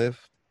Uber and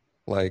Lyft,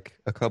 like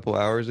a couple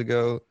hours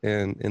ago.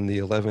 And in the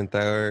 11th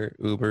hour,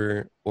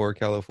 Uber or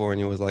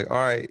California was like, all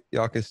right,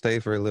 y'all can stay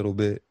for a little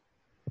bit.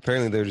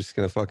 Apparently, they're just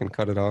going to fucking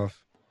cut it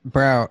off.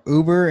 Bro,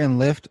 Uber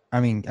and Lyft. I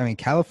mean,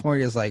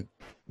 California is like,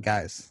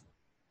 guys,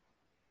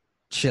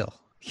 chill.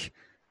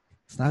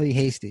 Let's not be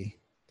hasty.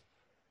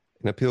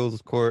 An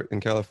appeals court in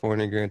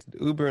California granted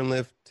Uber and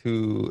Lyft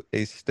to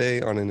a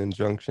stay on an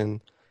injunction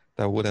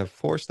that would have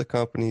forced the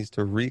companies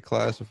to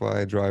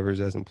reclassify drivers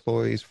as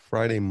employees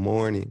Friday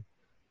morning.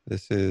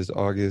 This is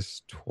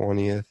August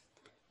 20th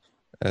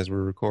as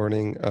we're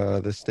recording.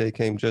 The stay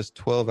came just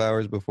 12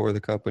 hours before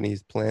the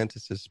companies plan to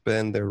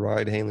suspend their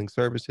ride-hailing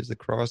services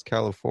across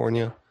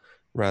California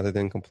rather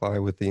than comply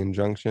with the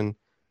injunction.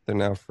 They're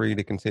now free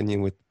to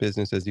continue with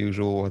business as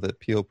usual while the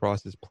appeal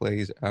process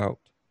plays out.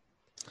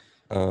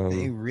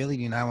 They really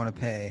do not want to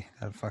pay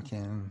that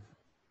fucking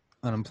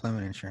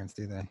unemployment insurance,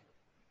 do they?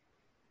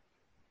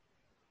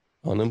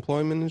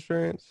 Unemployment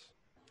insurance?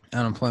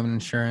 Unemployment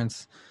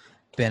insurance,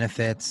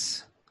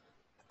 benefits,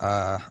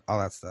 all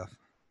that stuff.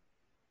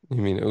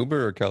 You mean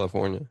Uber or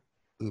California?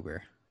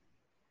 Uber.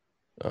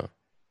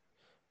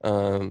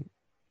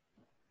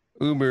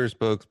 Uber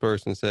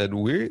spokesperson said,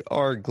 "We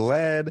are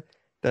glad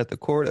that the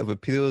Court of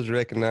Appeals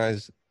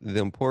recognized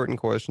the important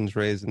questions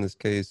raised in this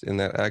case and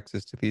that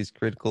access to these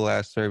critical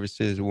last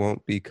services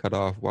won't be cut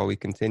off while we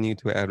continue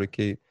to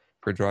advocate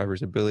for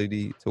drivers'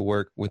 ability to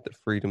work with the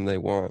freedom they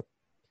want."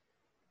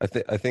 I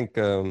think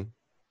a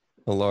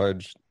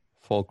large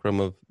fulcrum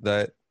of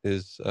that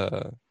is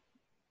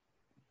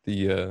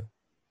the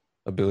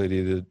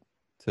ability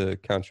to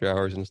count your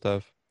hours and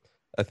stuff.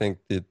 I think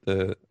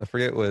that I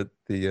forget what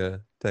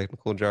the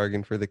technical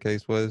jargon for the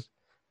case was.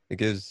 It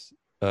gives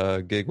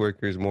gig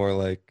workers more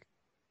like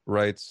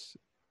rights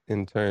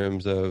in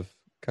terms of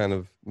kind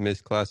of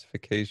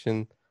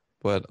misclassification,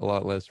 but a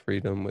lot less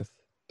freedom with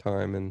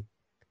time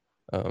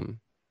and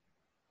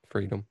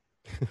freedom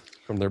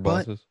from their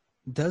But bosses.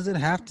 does it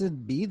have to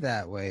be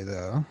that way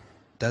though?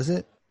 Does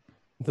it?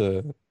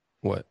 The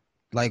what?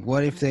 Like,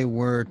 what if they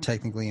were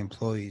technically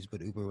employees,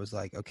 but Uber was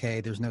like, okay,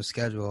 there's no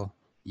schedule.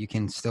 You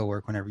can still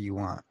work whenever you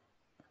want.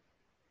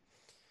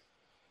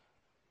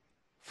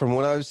 From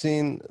what I've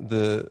seen,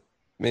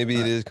 maybe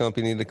it is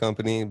company to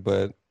company,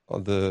 but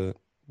the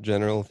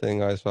general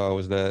thing I saw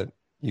was that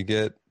you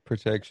get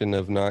protection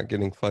of not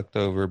getting fucked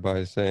over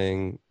by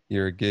saying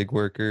you're a gig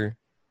worker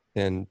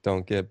and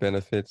don't get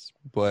benefits,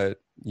 but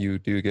you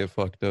do get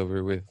fucked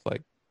over with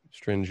like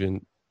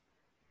stringent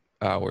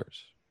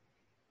hours.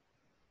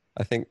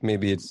 I think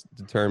maybe it's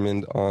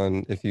determined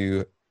on if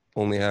you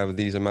only have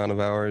these amount of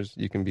hours,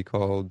 you can be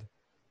called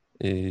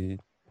a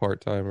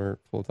part-time or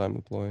full-time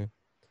employee.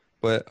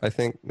 But I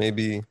think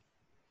maybe,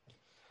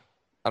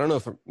 I don't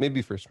know,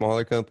 maybe for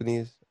smaller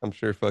companies, I'm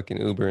sure fucking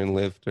Uber and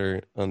Lyft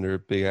are under a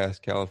big-ass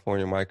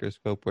California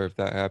microscope where if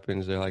that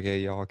happens, they're like, hey,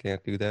 y'all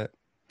can't do that.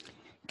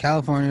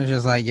 California's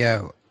just like,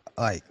 yo,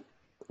 like,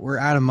 we're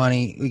out of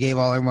money. We gave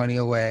all our money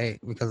away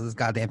because of this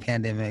goddamn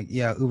pandemic.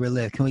 Yo, Uber,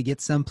 Lyft, can we get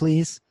some,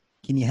 please?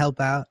 Can you help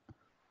out?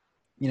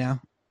 You know?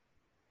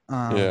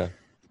 Yeah.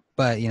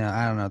 But, you know,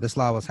 I don't know. This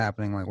law was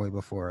happening like way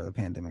before the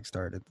pandemic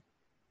started.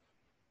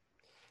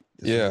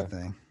 This was the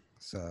thing.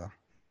 So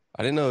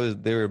I didn't know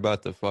they were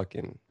about to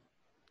fucking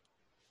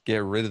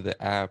get rid of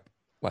the app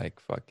like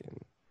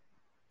fucking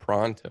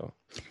pronto.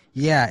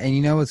 yeah, and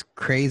you know what's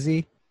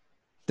crazy?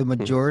 The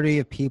majority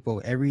of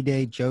people,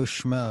 everyday Joe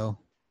Schmo,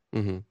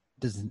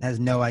 has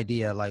no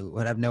idea, like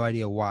would have no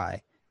idea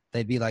why.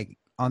 They'd be like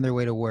on their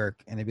way to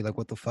work and they'd be like,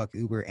 what the fuck,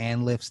 Uber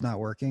and Lyft's not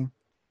working?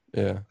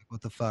 Yeah. Like,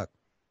 what the fuck?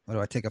 What,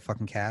 do I take a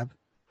fucking cab?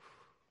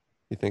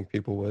 You think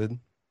people would?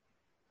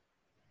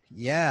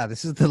 Yeah,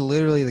 this is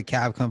literally the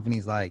cab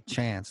company's like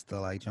chance to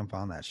like jump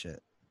on that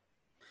shit.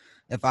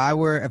 If I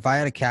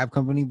had a cab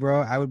company,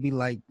 bro, I would be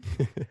like,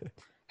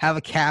 have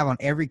a cab on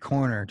every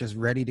corner, just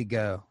ready to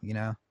go, you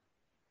know?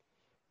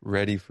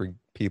 Ready for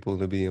people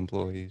to be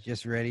employees.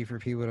 Just ready for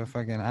people to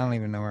fucking, I don't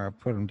even know where I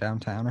put them,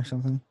 downtown or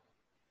something.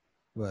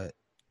 But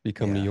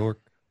Become New York.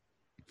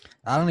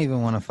 I don't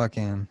even want to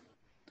fucking,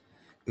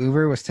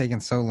 Uber was taking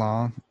so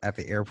long at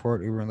the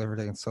airport. Uber and Lyft were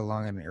taking so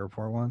long at an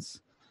airport once.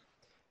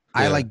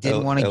 I like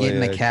didn't want to get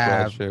in a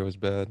cab. Share was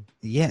bad.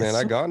 Yeah, man,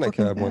 I got in a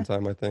cab bad. one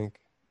time. I think.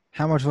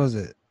 How much was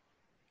it?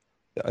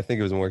 I think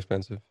it was more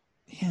expensive.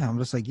 Yeah, I'm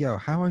just like, yo,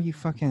 how are you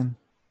fucking?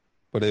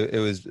 But it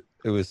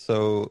was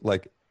so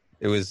like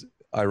it was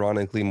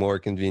ironically more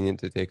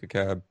convenient to take a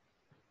cab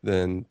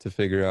than to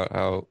figure out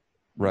how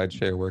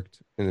rideshare worked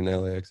in an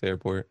LAX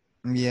airport.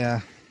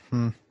 Yeah.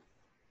 God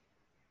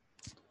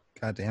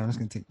damn, I'm just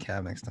gonna take a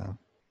cab next time.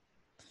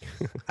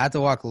 I have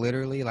to walk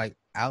literally like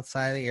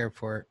outside the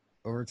airport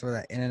over to where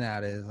that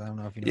In-N-Out is. I don't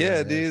know if you know.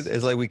 Yeah, dude.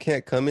 It's like we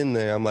can't come in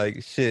there. I'm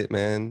like, shit,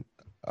 man.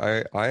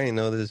 I ain't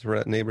know this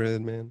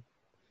neighborhood, man.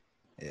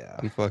 Yeah.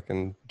 I'm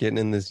fucking getting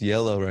in this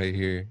yellow right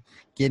here.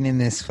 Getting in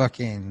this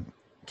fucking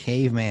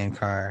caveman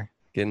car.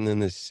 Getting in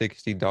this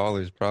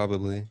 $60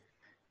 probably.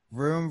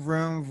 Vroom,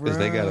 vroom, vroom. Because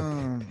they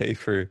gotta pay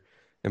for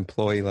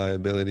employee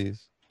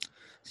liabilities.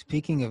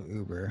 Speaking of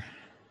Uber.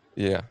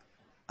 Yeah.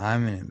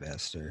 I'm an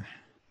investor.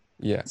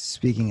 Yeah.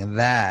 Speaking of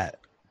that,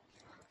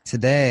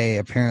 today,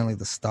 apparently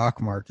the stock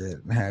market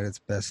had its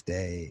best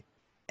day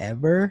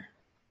ever.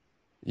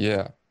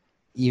 Yeah.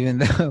 Even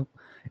though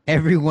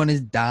everyone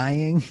is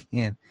dying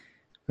and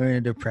we're in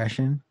a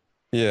depression.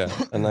 Yeah.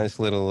 A nice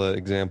little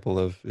example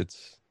of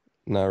it's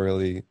not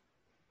really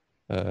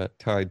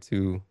tied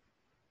to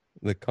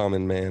the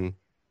common man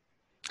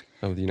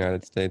of the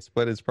United States,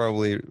 but it's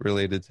probably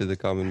related to the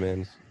common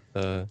man's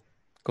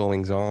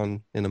goings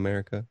on in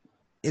America.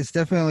 It's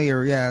definitely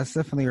it's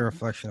definitely a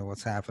reflection of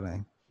what's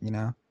happening, you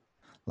know?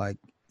 Like,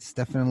 it's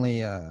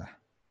definitely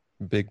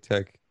big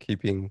tech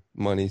keeping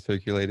money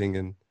circulating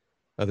and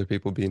other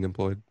people being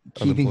employed.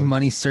 Keeping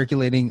money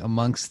circulating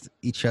amongst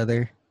each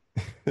other.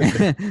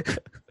 I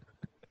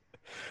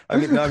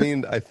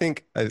mean, I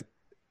think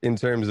in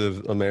terms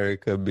of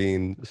America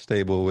being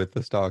stable with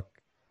the stock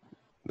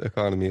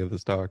economy of the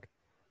stock,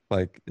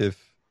 like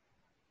if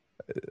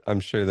I'm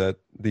sure that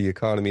the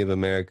economy of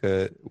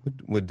America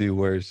would do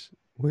worse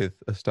with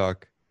a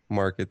stock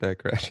market that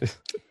crashes.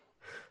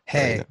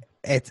 Hey,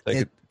 it's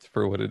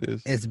for what it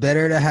is. It's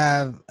better to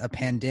have a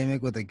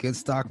pandemic with a good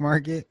stock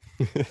market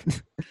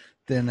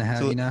than to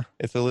have,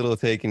 It's a little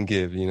take and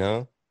give, you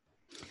know?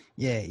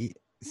 Yeah.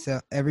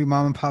 So every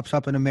mom and pop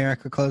shop in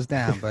America closed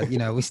down, but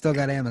we still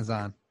got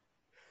Amazon.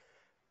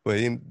 But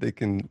they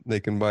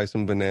can buy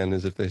some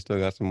bananas if they still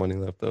got some money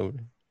left over.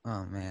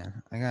 Oh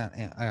man, I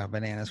got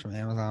bananas from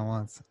Amazon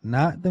once.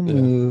 Not the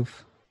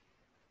move.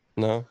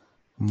 No.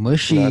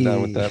 Mushy. Not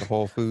down with that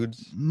Whole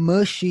Foods.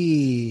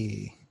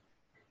 Mushy.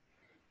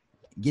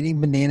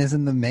 Getting bananas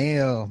in the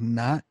mail,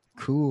 not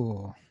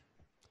cool.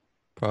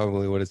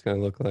 Probably what it's gonna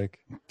look like.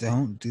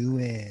 Don't do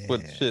it.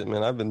 But shit,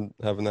 man, I've been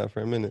having that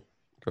for a minute.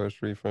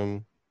 Grocery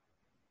from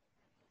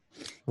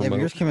but remote?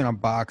 yours came in a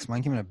box.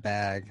 Mine came in a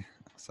bag.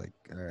 It's like,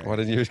 all right. Why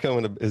did yours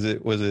come in?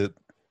 Was it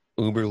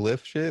Uber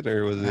Lyft shit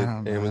or was I it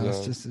don't know.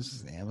 Amazon? It's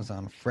just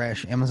Amazon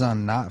fresh.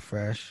 Amazon not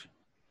fresh.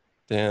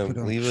 Damn, Put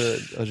on- leave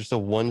just a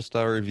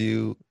 1-star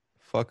review.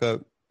 Fuck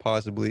up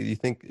possibly. You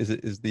think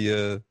is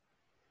the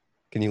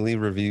can you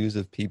leave reviews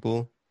of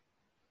people,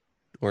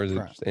 or is it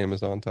Right. just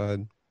Amazon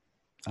tied?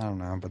 I don't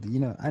know, but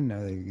I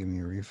know they give me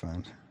a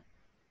refund.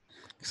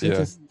 'Cause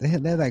Yeah. they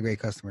have that great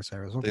customer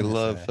service. What They can I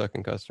love say?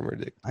 sucking customer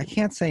dick. I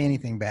can't say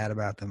anything bad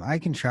about them. I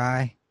can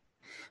try,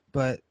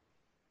 but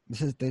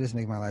they just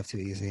make my life too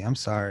easy. I'm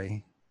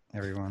sorry,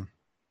 everyone.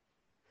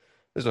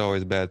 There's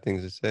always bad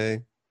things to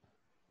say.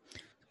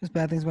 There's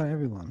bad things about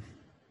everyone.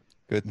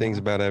 Good things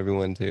Yeah. about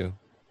everyone too.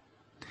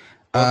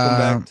 Welcome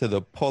Um, back to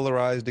the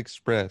Polarized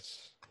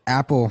Express.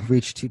 Apple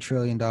reached $2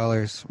 trillion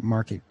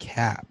market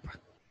cap.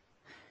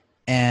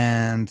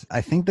 And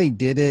I think they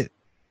did it,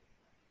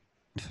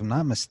 if I'm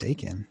not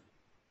mistaken.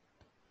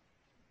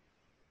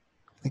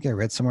 I think I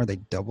read somewhere they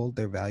doubled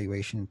their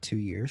valuation in 2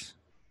 years.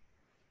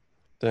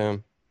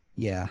 Damn.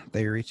 Yeah,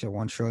 they reached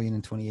 $1 trillion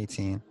in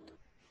 2018.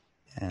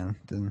 And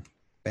then,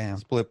 bam.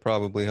 Split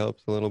probably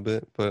helps a little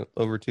bit, but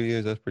over 2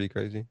 years, that's pretty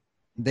crazy.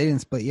 They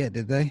didn't split yet,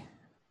 did they?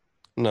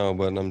 No,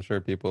 but I'm sure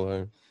people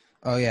are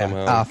Oh, yeah.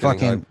 somehow getting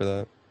Fucking hyped for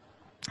that.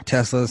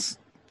 Tesla's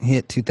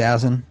hit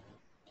 2,000.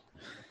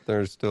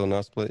 They're still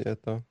not split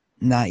yet, though.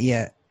 Not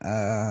yet.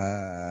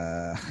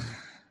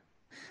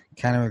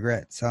 Kind of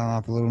regret selling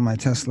off a little of my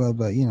Tesla,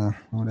 but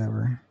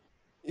whatever.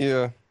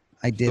 Yeah.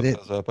 I did Still it.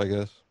 goes up, I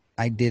guess.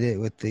 I did it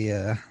with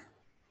the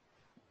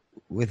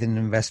with an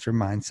investor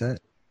mindset.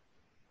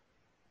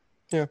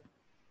 Yeah.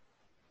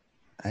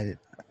 I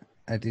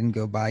didn't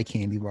go buy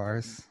candy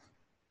bars.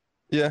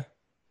 Yeah.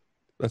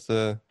 That's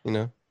a,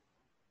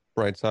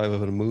 bright side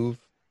of a move.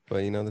 But,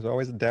 there's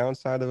always a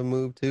downside of a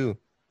move, too.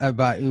 I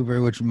bought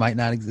Uber, which might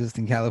not exist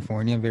in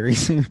California very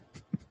soon.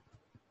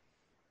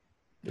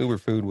 Uber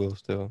food will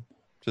still.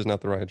 Just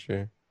not the ride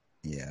share.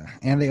 Yeah,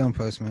 and they own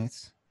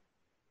Postmates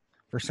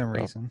for some Oh.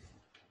 reason.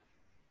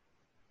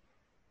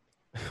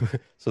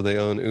 So they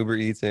own Uber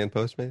Eats and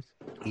Postmates?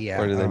 Yeah,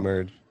 Or do they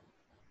merge?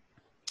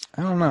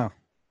 I don't know.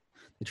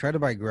 They tried to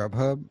buy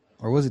Grubhub,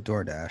 or was it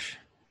DoorDash?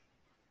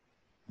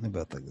 They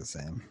both look the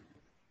same.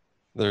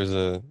 There's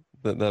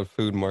that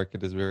food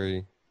market is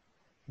very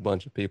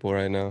bunch of people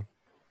right now.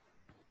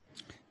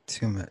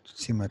 Too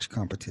much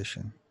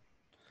competition.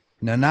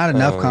 No, not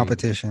enough Um,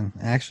 competition,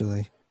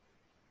 actually.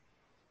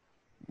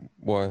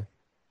 Why?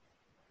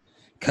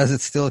 Because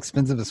it's still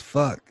expensive as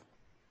fuck.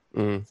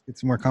 Mm, Get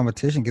some more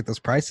competition, get those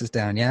prices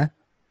down, yeah?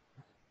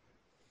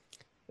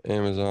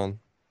 Amazon.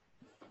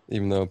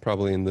 Even though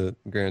probably in the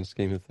grand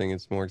scheme of things,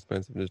 it's more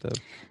expensive just to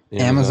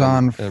have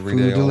Amazon every food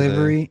day, all day.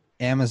 delivery,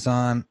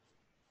 Amazon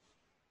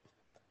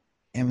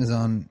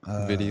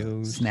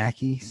Videos. snack.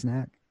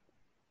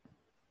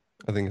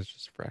 I think it's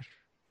just fresh.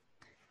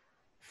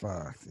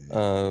 Fuck.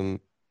 Dude.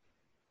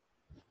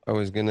 I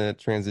was gonna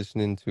transition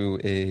into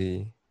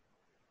a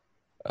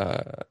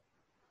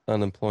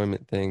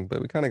unemployment thing,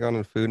 but we kind of got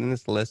on food, and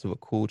it's less of a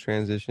cool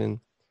transition.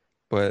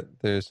 But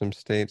there's some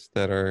states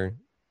that are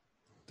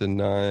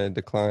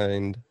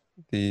declined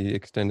the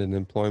extended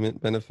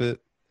employment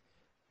benefit,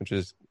 which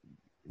is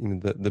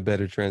the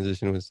better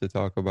transition was to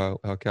talk about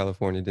how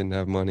California didn't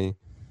have money,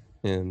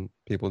 and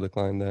people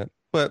declined that.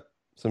 But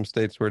some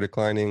states were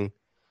declining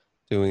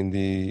doing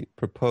the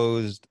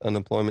proposed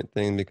unemployment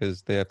thing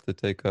because they have to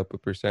take up a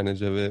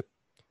percentage of it.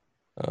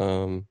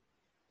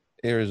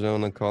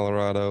 Arizona,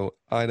 Colorado,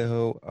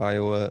 Idaho,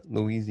 Iowa,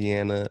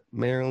 Louisiana,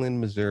 Maryland,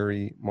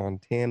 Missouri,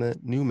 Montana,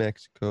 New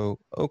Mexico,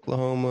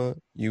 Oklahoma,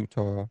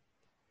 Utah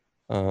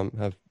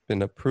have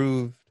been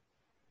approved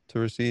to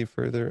receive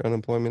further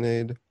unemployment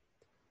aid.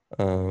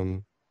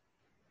 Some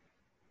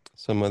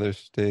other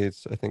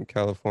states, I think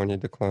California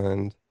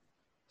declined,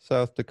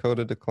 South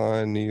Dakota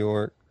declined, New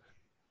York,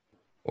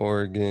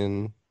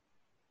 Oregon,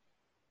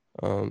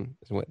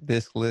 is what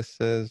this list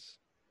says.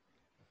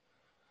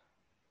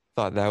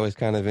 Thought that was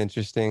kind of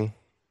interesting.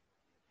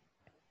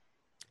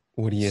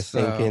 What are you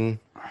thinking?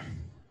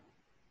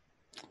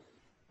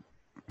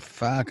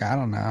 Fuck, I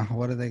don't know.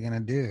 What are they gonna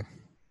do?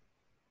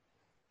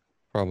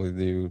 Probably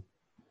do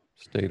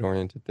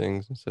state-oriented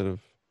things instead of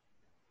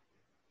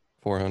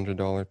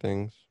 $400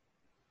 things.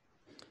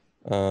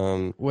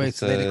 Wait, it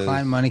so they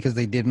declined says- money because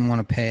they didn't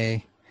want to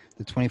pay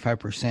the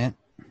 25%?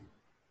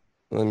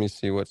 Let me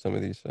see what some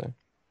of these say.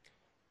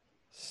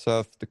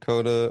 South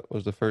Dakota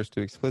was the first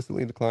to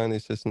explicitly decline the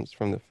assistance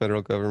from the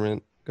federal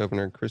government.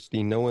 Governor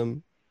Kristi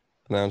Noem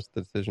announced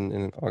the decision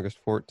in August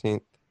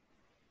 14th.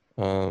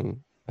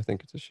 I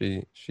think it's a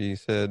she. She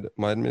said,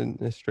 "My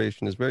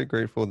administration is very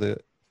grateful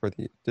for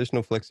the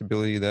additional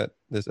flexibility that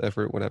this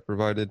effort would have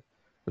provided,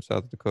 but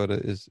South Dakota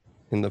is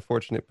in the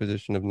fortunate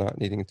position of not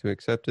needing to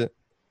accept it.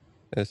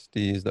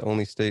 SD is the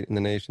only state in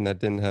the nation that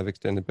didn't have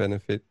extended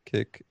benefit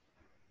kick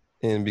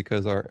in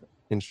because our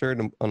insured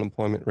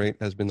unemployment rate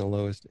has been the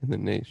lowest in the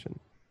nation."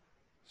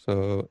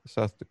 So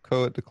South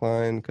Dakota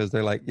declined because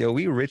they're like, yo,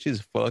 we rich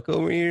as fuck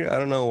over here. I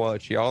don't know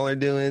what y'all are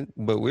doing,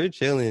 but we're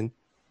chilling.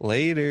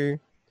 Later.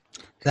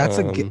 That's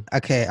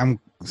okay. I'm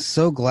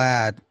so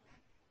glad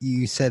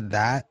you said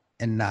that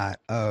and not,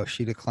 oh,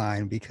 she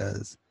declined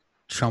because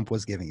Trump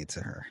was giving it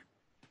to her.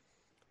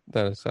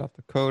 That is South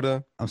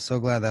Dakota. I'm so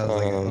glad that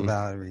was like a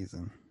valid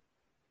reason.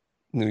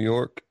 New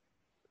York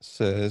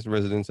says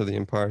residents of the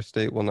Empire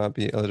State will not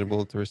be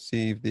eligible to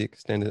receive the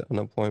extended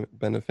unemployment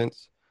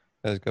benefits,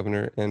 as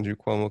Governor Andrew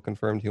Cuomo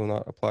confirmed he will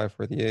not apply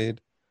for the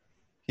aid.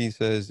 He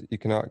says you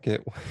cannot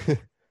get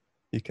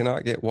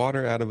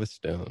water out of a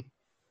stone.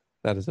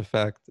 That is a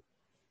fact,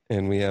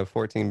 and we have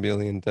 $14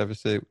 billion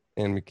deficit,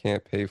 and we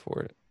can't pay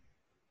for it.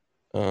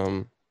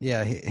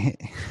 Yeah,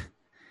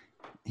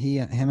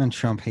 him and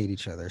Trump hate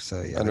each other,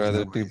 so yeah. I'd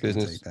rather do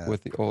business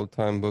with the old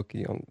time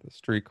bookie on the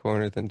street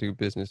corner than do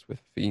business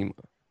with FEMA,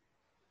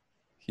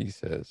 he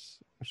says,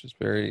 which is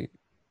very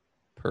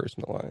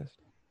personalized.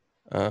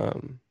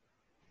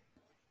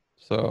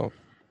 So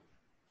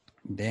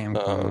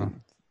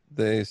damn,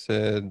 they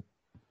said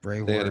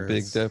brave they words. had a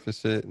big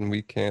deficit and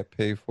we can't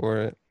pay for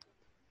it.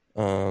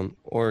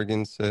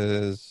 Oregon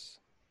says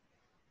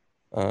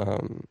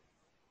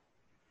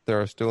there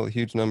are still a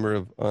huge number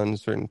of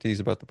uncertainties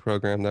about the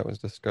program that was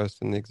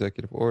discussed in the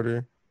executive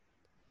order.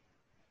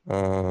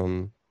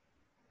 And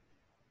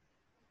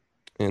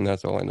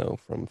that's all I know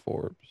from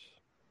Forbes.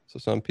 So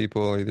some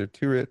people are either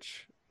too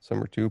rich,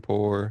 some are too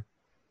poor,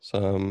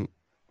 some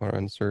are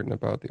uncertain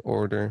about the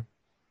order.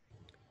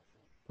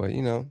 But,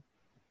 you know,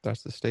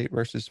 that's the state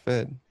versus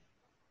Fed.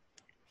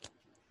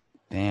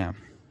 Damn.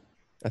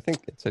 I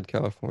think it said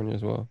California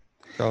as well.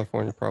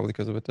 California probably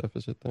because of a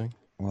deficit thing.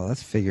 Well,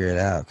 let's figure it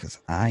out because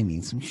I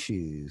need some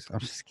shoes. I'm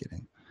just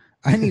kidding.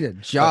 I need a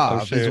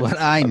job is what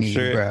I need,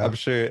 bro. I'm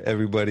sure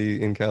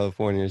everybody in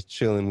California is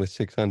chilling with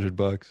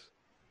 $600.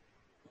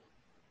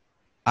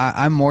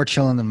 I'm more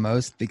chilling than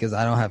most because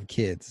I don't have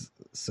kids.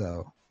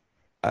 So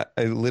I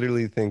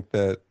literally think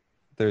that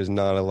there's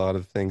not a lot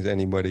of things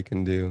anybody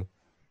can do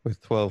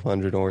with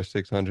 $1,200 or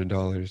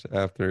 $600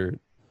 after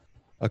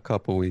a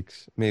couple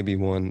weeks, maybe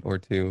one or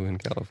two in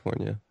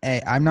California.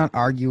 Hey, I'm not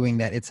arguing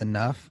that it's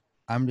enough.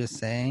 I'm just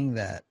saying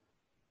that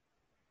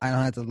I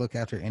don't have to look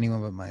after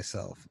anyone but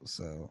myself.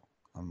 So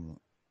I'm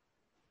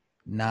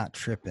not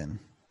tripping.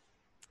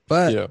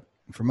 But yeah,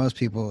 for most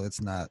people,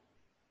 it's not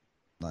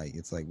like,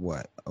 it's like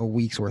what? A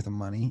week's worth of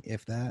money,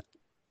 if that.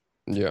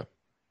 Yeah.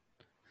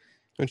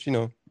 Which, you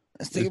know,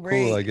 let's take a it's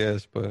break. cool, I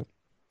guess, but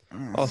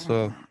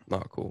also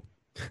not cool.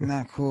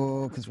 Not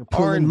cool because we're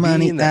pulling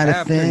money out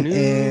of thin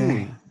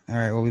air. All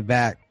right, we'll be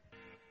back.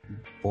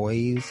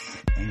 Boys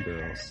and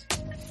girls.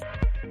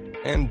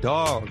 And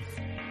dogs.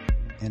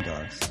 And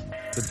dogs.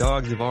 The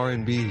dogs of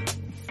R&B.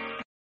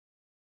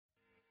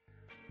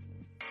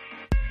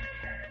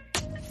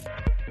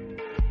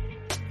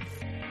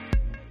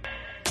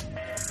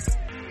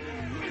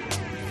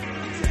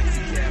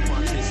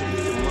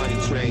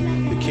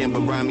 The Kimber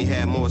Rami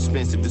had more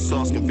expensive. The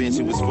sauce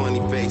convention was funny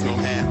face. No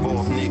half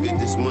off, nigga.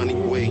 This money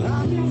wait.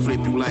 Flip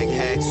you like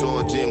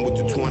hacksaw Jim with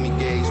the 20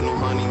 gauge. No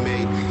honey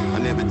made. I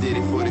never did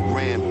it for the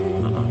gram.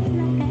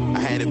 I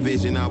had a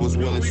vision I was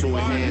willing to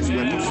enhance.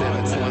 Went from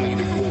 720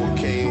 to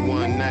 4K in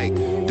one night.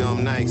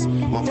 Dumb nights.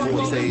 My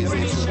forte is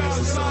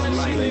intuition. Something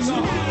like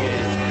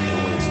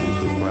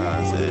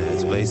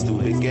prizes. Play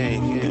stupid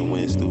games and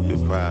win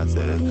stupid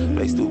prizes.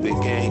 Play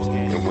stupid games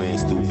and win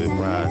stupid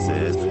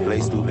prizes.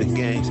 Play stupid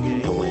games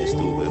and win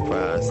stupid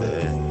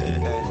prizes.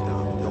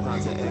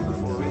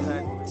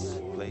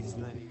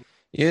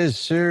 Yes,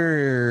 sir.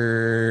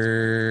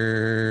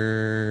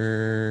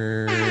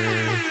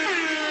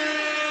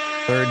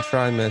 Third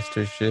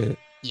trimester shit.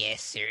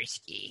 Yes,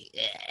 sirski.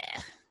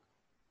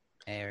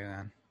 Hey,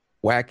 everyone.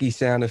 Wacky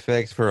sound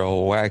effects for a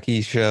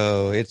wacky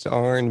show. It's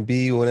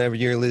R&B whenever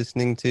you're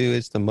listening to.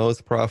 It's the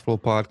most profitable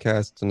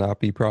podcast to not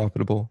be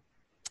profitable.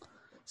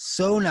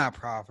 So not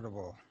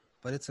profitable,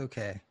 but it's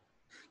okay.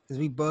 Because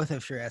we both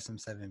have sure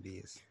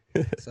SM7Bs.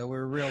 So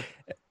we're real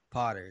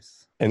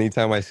potters.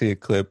 Anytime I see a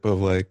clip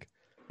of like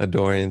a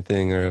Dorian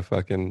thing or a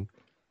fucking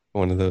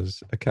one of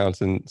those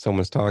accounts and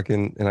someone's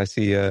talking and I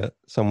see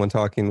someone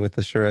talking with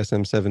the Shure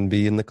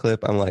SM7B in the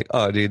clip, I'm like,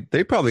 oh, dude,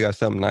 they probably got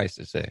something nice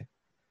to say.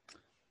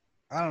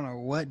 I don't know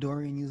what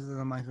Dorian uses as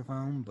a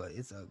microphone, but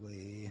it's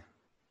ugly.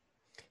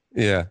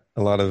 Yeah,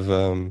 a lot of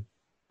I've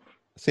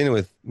seen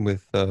it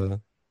with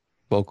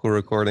vocal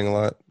recording a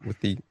lot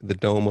with the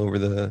dome over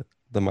the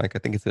mic. I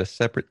think it's a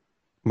separate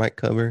mic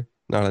cover,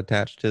 not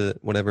attached to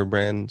whatever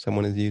brand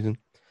someone is using.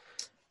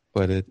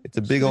 But it's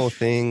a big old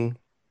thing.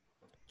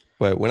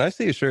 But when I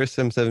see a Shure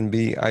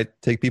SM7B, I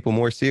take people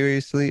more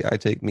seriously. I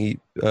take me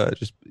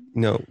just,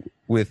 you know,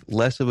 with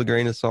less of a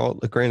grain of salt,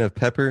 a grain of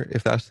pepper,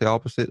 if that's the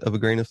opposite of a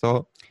grain of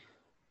salt.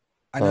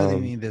 I know they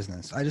mean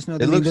business. I just know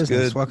they mean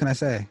business. Good. What can I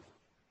say?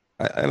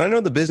 And I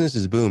know the business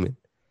is booming.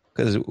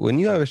 Because when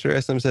you have a Shure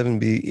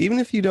SM7B, even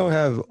if you don't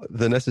have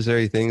the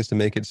necessary things to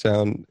make it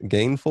sound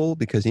gainful,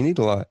 because you need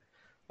a lot,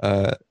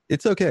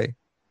 it's okay.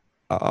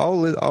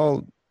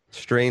 I'll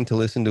strain to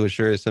listen to a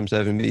Shure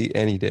SM7B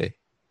any day.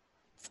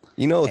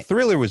 You know,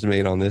 Thriller was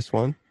made on this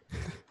one.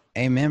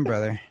 Amen,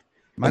 brother.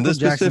 Michael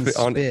Jackson spit.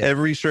 On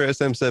every Shure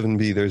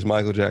SM7B, there's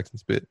Michael Jackson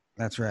spit.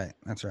 That's right.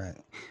 That's right.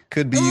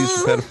 Could be used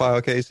for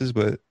pedophile cases,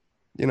 but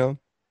you know,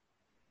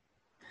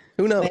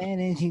 who knows? Where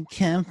did you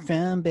come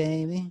from,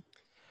 baby?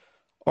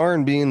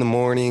 R&B in the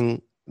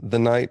morning, the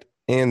night,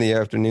 and the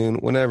afternoon,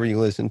 whenever you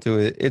listen to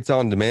it, it's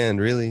on demand,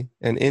 really,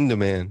 and in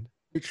demand.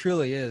 It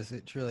truly is.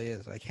 It truly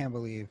is. I can't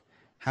believe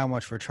how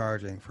much we're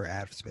charging for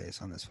ad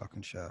space on this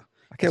fucking show.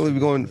 I can't believe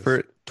we're going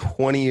for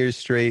 20 years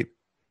straight,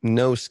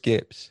 no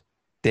skips,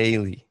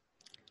 daily.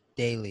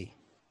 Daily.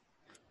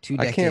 2 I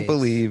decades. can't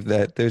believe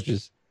that there's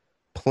just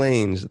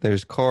planes,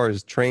 there's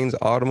cars, trains,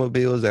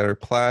 automobiles that are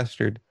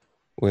plastered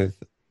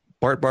with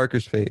Bart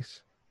Barker's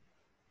face.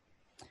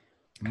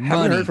 I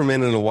haven't heard from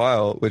him in a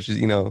while, which is,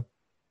 you know,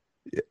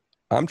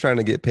 I'm trying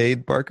to get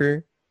paid,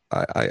 Barker.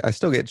 I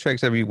still get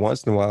checks every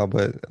once in a while,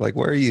 but like,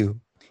 where are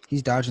you?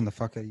 He's dodging the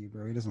fuck out of you,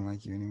 bro. He doesn't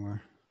like you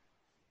anymore.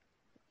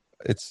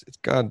 It's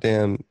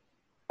goddamn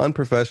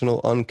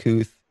unprofessional,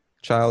 uncouth,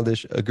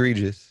 childish,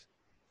 egregious.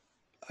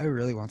 I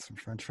really want some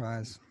French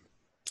fries.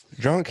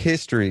 Drunk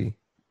History.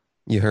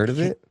 You heard of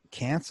it?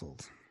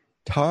 Canceled.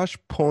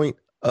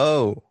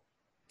 Tosh.0.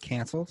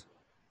 Canceled?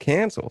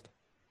 Canceled.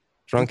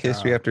 Drunk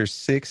History after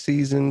 6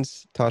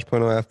 seasons.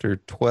 Tosh.0 after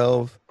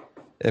 12.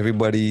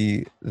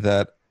 Everybody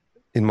that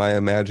in my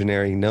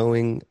imaginary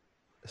knowing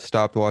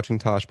stopped watching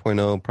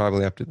Tosh.0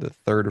 probably after the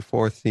 3rd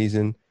or 4th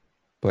season.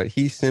 But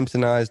he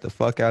Simpsonized the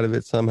fuck out of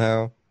it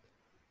somehow.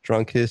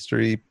 Drunk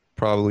History,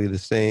 probably the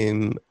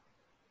same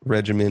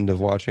regimen of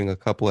watching a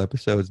couple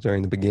episodes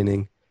during the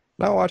beginning.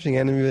 Not watching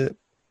any of it.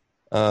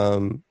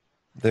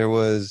 There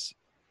was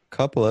a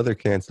couple other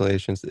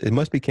cancellations. It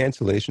must be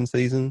cancellation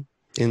season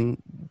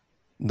in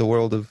the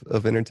world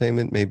of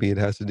entertainment. Maybe it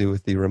has to do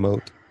with the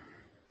remote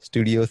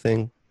studio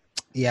thing.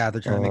 Yeah,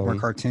 they're trying to make more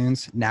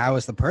cartoons. Now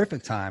is the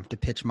perfect time to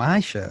pitch my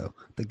show,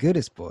 The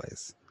Goodest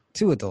Boys,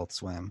 to Adult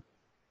Swim.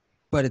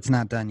 But it's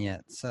not done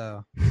yet,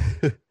 so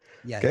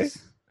yes. Okay,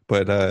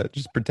 but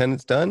just pretend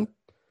it's done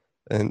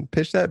and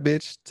pitch that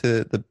bitch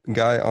to the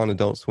guy on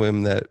Adult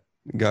Swim that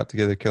got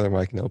together Killer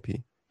Mike and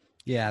LP.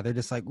 Yeah, they're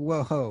just like,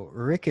 whoa,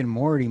 Rick and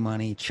Morty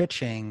money,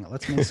 cha-ching.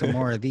 Let's make some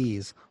more of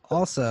these.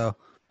 Also,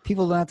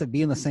 people don't have to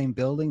be in the same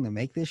building to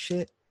make this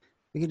shit.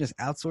 We can just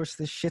outsource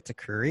this shit to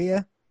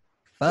Korea.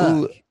 Fuck.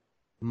 Ooh,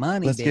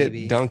 money, let's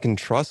baby. get Duncan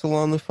Trussell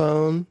on the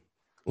phone.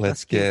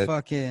 Let's get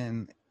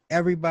fucking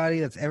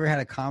everybody that's ever had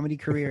a comedy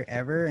career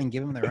ever and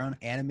give them their own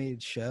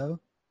animated show.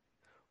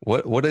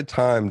 What a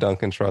time,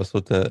 Duncan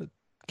Trussell, to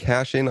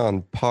cash in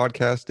on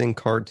podcasting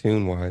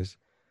cartoon-wise.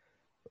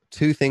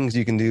 2 things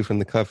you can do from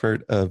the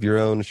comfort of your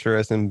own Shure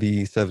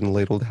SMB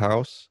 7-ladled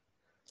house,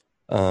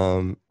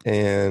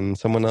 and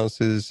someone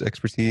else's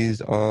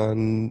expertise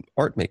on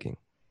art making.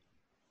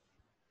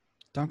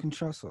 Duncan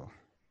Trussell.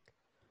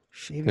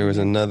 There was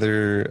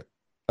another,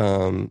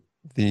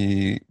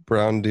 the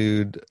brown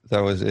dude that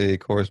was a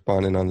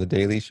correspondent on The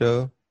Daily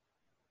Show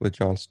with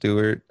Jon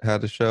Stewart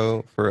had a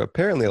show for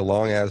apparently a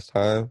long-ass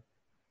time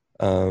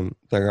that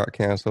got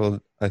canceled.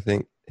 I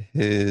think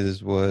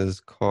his was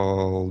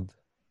called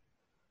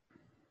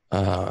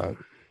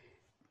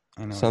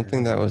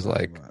something that was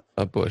like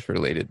a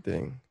Bush-related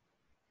thing.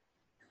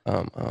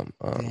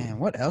 Damn,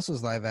 what else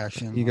was live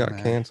action? He got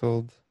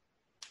canceled.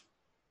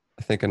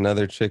 I think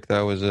another chick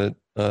that was a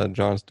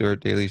Jon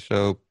Stewart Daily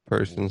Show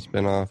person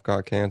spinoff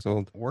got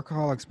canceled.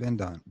 Workaholic's been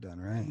done,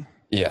 right?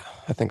 Yeah,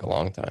 I think a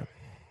long time.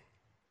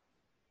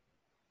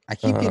 I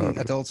keep getting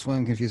Adult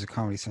Swim confused with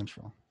Comedy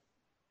Central.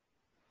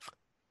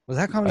 Was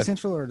that Comedy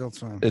Central or Adult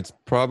Swim? It's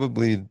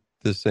probably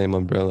the same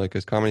umbrella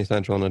because Comedy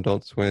Central and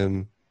Adult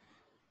Swim.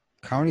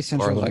 Comedy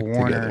Central is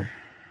Warner. Together.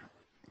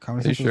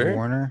 Comedy Central is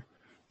Warner.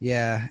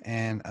 Yeah,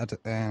 and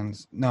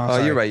no.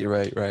 Oh, you're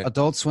right.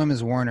 Adult Swim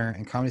is Warner,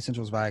 and Comedy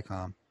Central is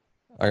Viacom.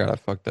 I got it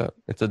fucked up.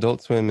 It's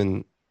Adult Swim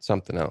and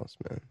something else,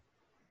 man.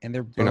 And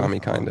they're both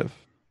Tsunami, kind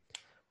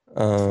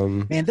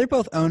of. Man, they're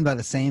both owned by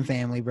the same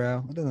family,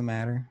 bro. It doesn't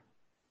matter.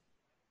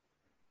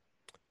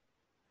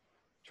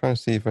 Trying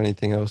to see if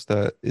anything else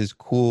that is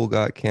cool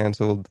got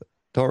canceled.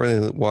 Don't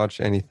really watch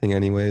anything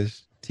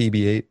anyways,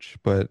 TBH,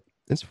 but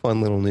it's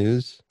fun little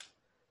news.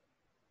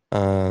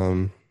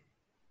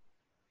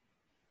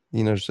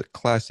 Just a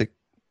classic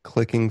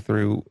clicking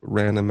through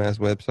random ass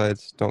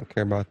websites. Don't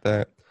care about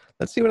that.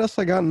 Let's see what else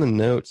I got in the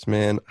notes,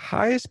 man.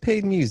 Highest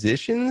paid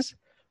musicians?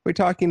 We're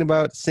talking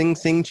about Sing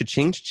Sing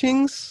Cha-Ching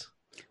Cha-Chings?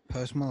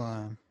 Post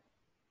Malone.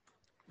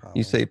 Probably.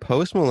 You say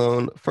Post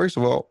Malone. First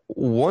of all,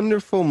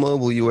 wonderful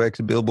mobile UX,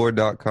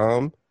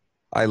 Billboard.com.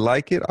 I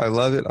like it. I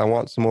love it. I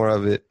want some more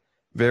of it.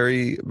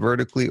 Very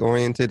vertically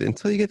oriented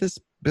until you get this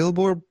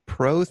Billboard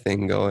Pro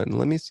thing going.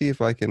 Let me see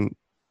if I can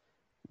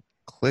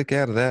click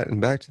out of that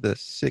and back to the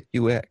sick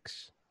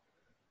UX.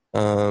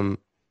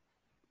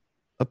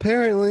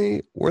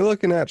 Apparently, we're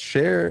looking at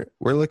Cher.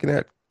 We're looking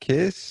at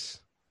Kiss.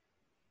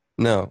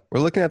 No, we're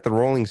looking at the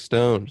Rolling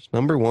Stones.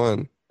 Number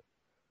 1.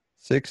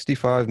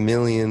 65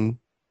 million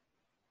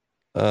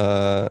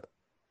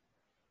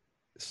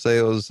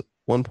sales,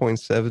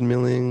 1.7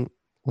 million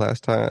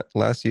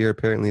last year.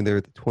 Apparently, they're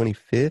at the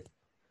 25th.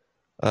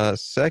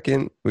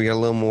 Second, we got a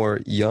little more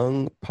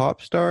young pop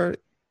star.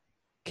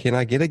 Can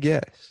I get a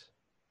guess?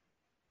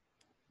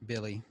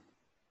 Billy.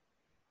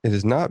 It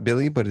is not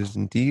Billy, but it is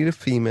indeed a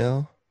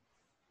female.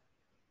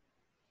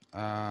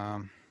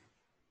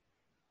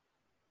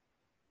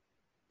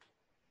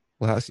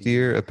 Last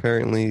year,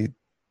 apparently,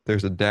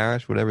 there's a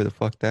dash, whatever the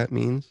fuck that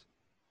means.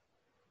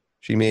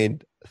 She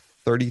made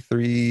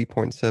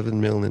 33.7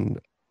 million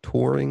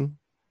touring,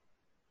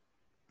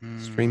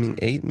 streaming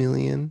 8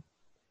 million.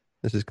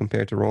 This is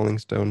compared to Rolling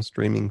Stone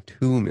streaming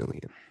 2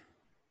 million.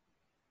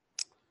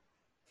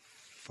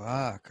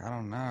 Fuck, I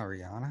don't know,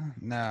 Rihanna.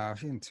 No,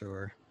 she didn't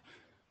tour.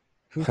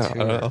 Who I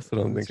toured? also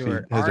don't think she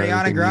has Ariana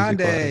anything Grande.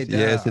 music-wise.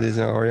 Yes, it is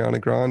an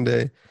Ariana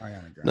Grande.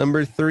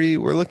 Number 3,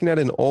 we're looking at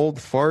an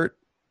old fart.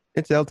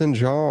 It's Elton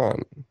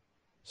John,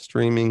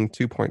 streaming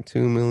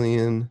 2.2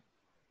 million.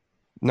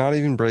 Not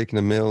even breaking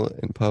a mill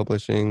in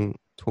publishing,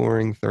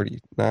 touring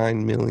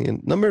 39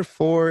 million. Number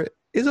 4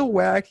 is a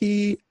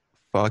wacky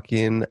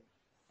fucking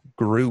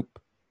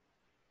group.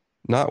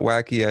 Not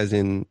wacky as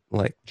in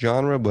like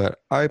genre,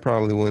 but I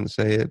probably wouldn't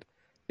say it.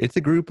 It's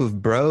a group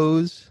of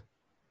bros.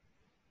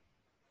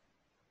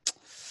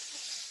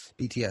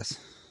 BTS.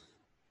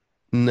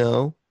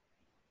 No.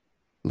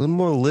 A little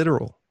more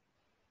literal.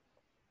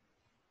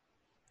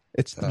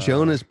 It's the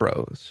Jonas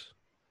Bros.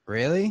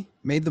 Really?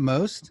 Made the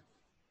most?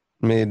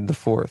 Made the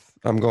 4th.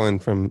 I'm going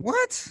from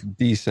What?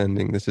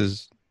 descending. This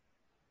has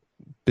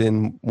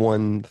been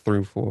 1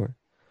 through 4.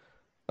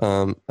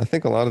 I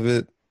think a lot of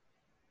it,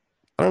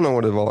 I don't know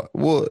what it all,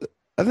 well,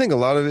 I think a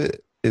lot of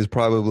it is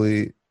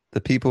probably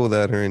the people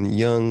that are in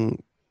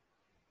young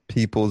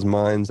people's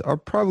minds are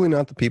probably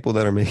not the people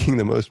that are making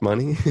the most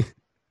money.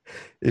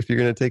 If you're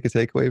going to take a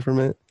takeaway from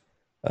it.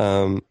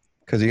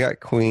 Because you got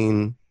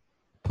Queen,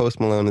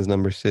 Post Malone is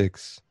number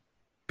 6,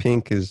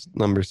 Pink is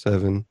number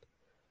 7,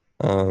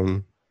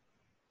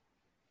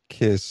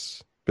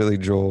 Kiss, Billy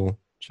Joel,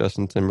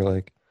 Justin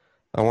Timberlake.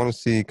 I want to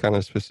see kind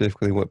of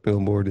specifically what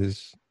Billboard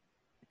is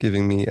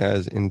giving me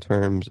as in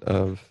terms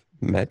of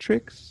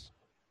metrics.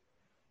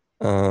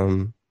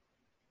 The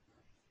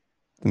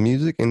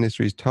music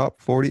industry's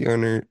top 40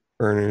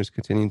 earners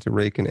continue to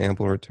rake in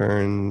ample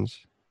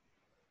returns.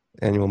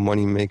 Annual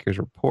Moneymakers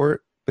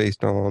report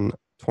based on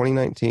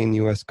 2019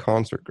 U.S.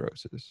 concert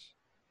grosses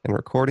and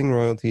recording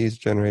royalties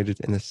generated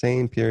in the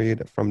same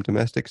period from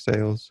domestic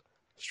sales,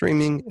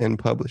 streaming, and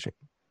publishing.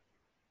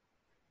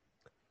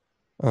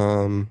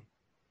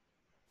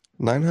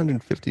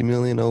 950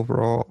 million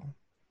overall,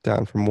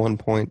 down from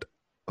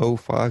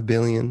 1.05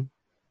 billion.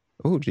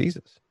 Oh,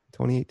 Jesus.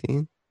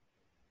 2018.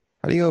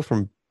 How do you go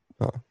from...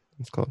 Oh,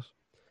 that's close.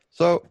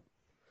 So,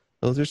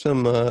 those are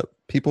some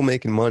people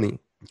making money.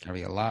 Gonna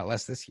be a lot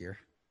less this year.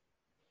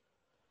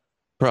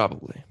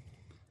 Probably.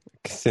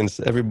 Since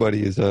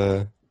everybody is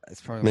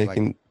it's probably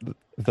making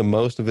the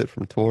most of it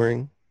from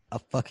touring. A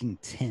fucking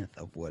 10th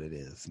of what it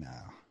is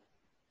now.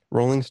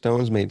 Rolling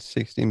Stones made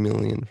 60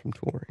 million from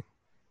touring.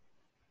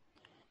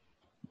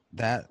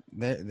 That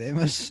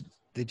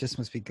they just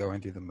must be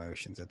going through the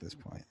motions at this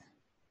point.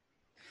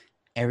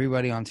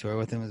 Everybody on tour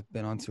with him has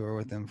been on tour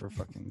with him for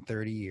fucking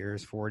 30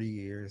 years, 40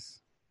 years.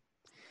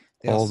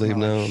 They all they've smell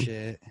known. like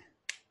shit.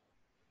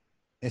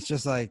 It's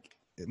just like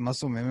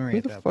muscle memory Who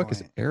at the that fuck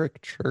point. is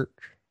Eric Church?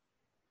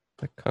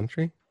 That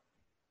country?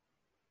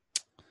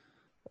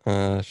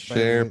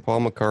 Cher,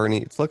 Paul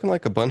McCartney. It's looking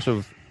like a bunch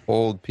of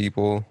old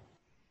people.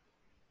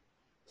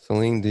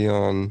 Celine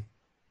Dion.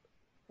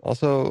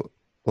 Also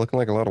looking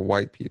like a lot of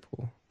white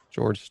people.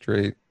 George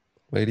Strait,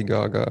 Lady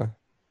Gaga,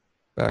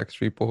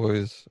 Backstreet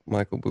Boys,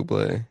 Michael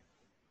Bublé,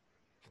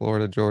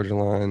 Florida Georgia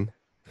Line.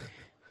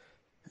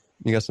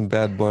 You got some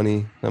Bad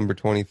Bunny, number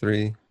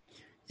 23.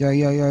 Yeah.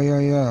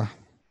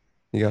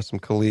 You got some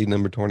Khalid,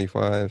 number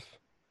 25.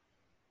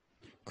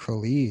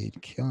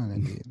 Khalid, killing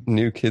it, dude.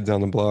 New Kids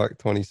on the Block,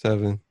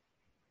 27.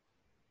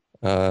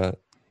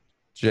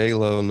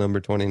 J-Lo,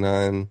 number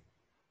 29.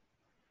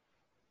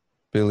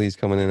 Billy's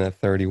coming in at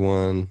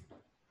 31.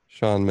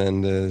 Shawn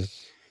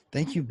Mendes.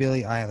 Thank you,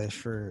 Billie Eilish,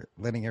 for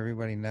letting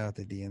everybody know at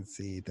the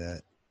DNC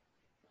that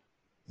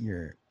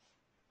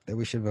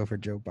we should vote for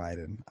Joe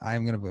Biden.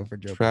 I'm gonna vote for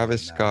Joe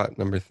Travis Biden now. Scott,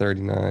 number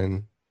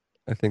 39.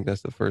 I think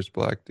that's the first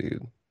black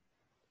dude.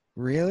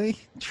 Really?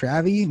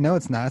 Travi? No,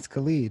 it's not. It's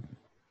Khalid.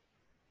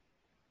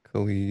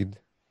 Khalid.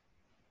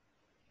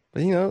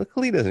 But you know,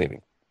 Khalid doesn't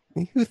even...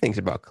 Who thinks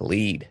about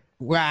Khalid?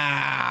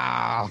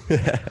 Wow.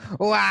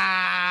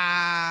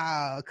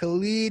 Wow.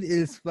 Khalid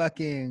is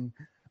fucking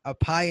a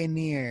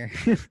pioneer.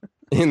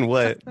 In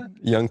what?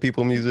 Young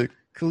people music?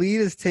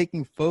 Khalid is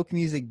taking folk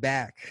music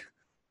back.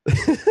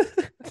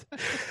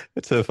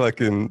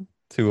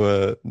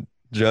 to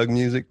jug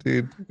music,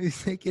 dude.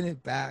 He's taking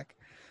it back.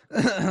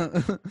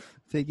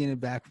 Taking it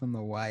back from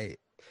the white.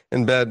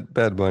 And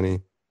Bad Bunny,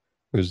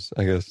 who's,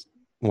 I guess,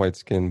 white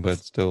skin, but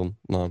still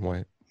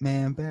non-white.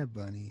 Man, Bad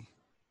Bunny.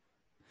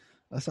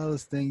 I saw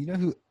this thing. You know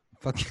who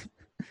fucking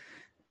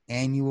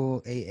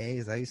Annual AA,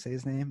 is that how you say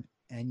his name?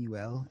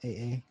 Annuel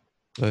AA?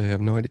 I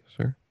have no idea,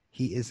 sir.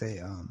 He is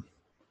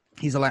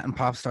he's a Latin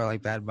pop star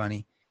like Bad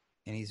Bunny,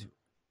 and he's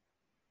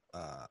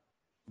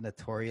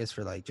notorious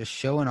for like just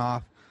showing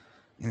off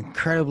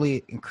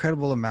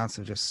incredible amounts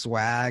of just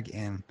swag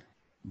and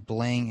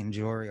bling and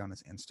jewelry on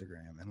his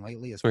Instagram, and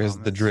lately his Where's the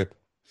comments- drip?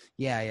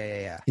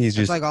 Yeah. He's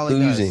That's just like all he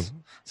oozing. does.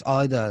 It's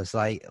all he does,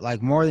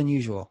 like more than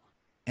usual.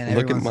 And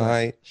Look at everyone's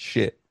my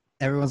shit.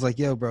 everyone's like,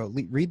 "Yo, bro,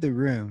 read the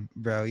room,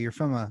 bro. You're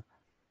from a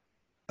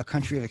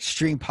country of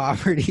extreme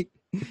poverty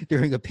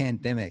during a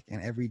pandemic,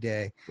 and every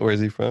day." Where is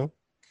he from?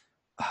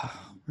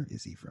 Where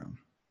is he from?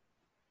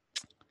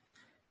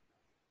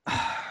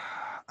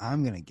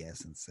 I'm gonna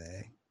guess and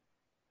say.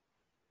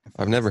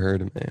 I've never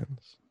heard of man.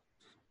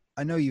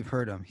 I know you've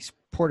heard him. He's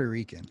Puerto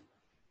Rican.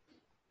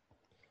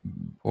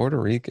 Puerto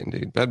Rican,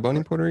 dude. Bad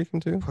Bunny, Puerto Rican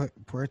too.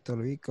 Puerto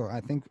Rico. I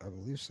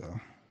believe so.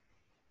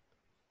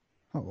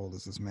 How old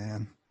is this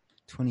man?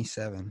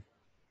 27.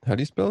 How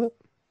do you spell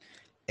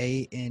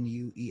it?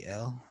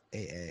 Anuelaa.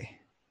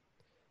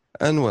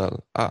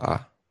 Anuel.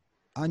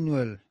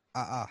 Anuel.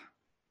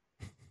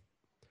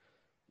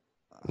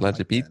 La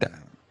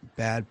Chipita.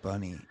 Bad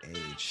Bunny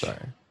age.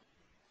 Sorry.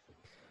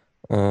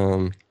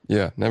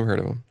 Yeah, never heard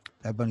of him.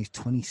 Bad Bunny's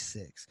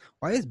 26.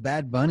 Why is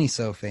Bad Bunny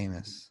so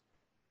famous?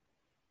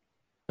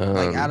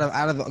 Like out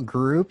of a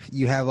group,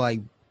 you have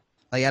like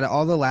out of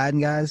all the Latin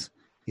guys,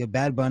 you have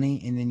Bad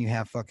Bunny, and then you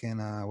have fucking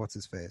what's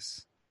his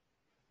face?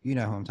 You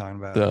know who I'm talking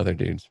about? the other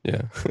dudes,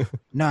 yeah.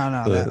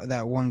 No, the-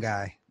 that one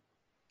guy.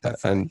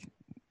 That's and like,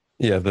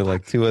 yeah, the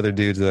like two other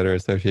dudes that are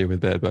associated with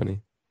Bad Bunny.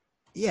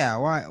 yeah.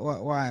 Why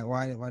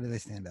do they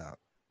stand out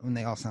when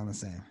they all sound the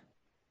same?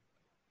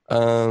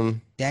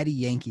 Daddy Daddy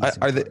Yankee. is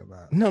who are I'm they? talking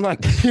about. No,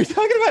 not you're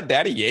talking about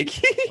Daddy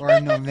Yankee. Or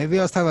no, maybe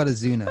I was talking about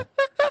Azuna.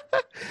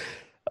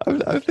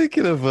 I'm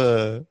thinking of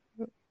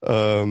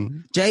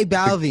J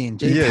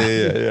Balvin.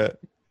 yeah.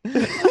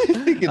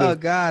 I'm thinking Oh of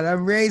God,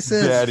 I'm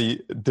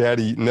racist.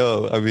 Daddy.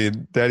 No, I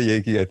mean Daddy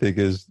Yankee. I think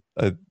is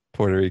a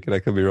Puerto Rican. I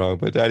could be wrong,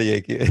 but Daddy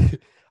Yankee.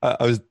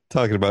 I was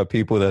talking about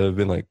people that have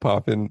been like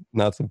popping,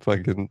 not some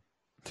fucking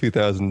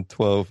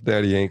 2012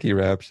 Daddy Yankee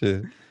rap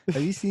shit.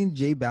 Have you seen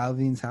J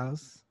Balvin's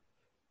house?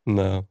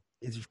 No.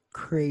 It's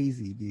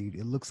crazy, dude.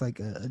 It looks like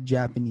a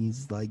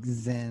Japanese like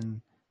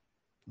Zen,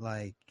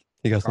 like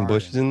You got some garden.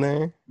 bushes in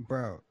there.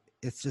 Bro.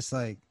 It's just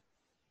like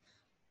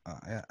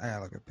I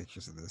gotta look at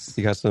pictures of this.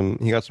 He got some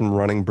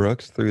running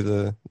brooks through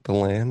the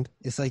land.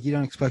 It's like you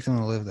don't expect him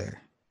to live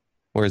there.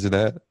 Where is it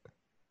at?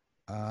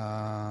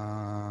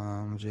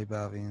 J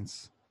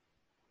Balvin's.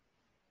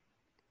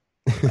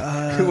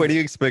 Where do you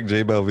expect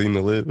J Balvin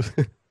to live?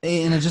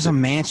 And it's just a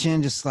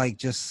mansion, just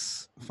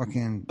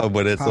fucking. Oh,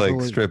 but it's Probably-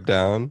 like stripped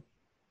down.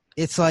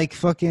 It's like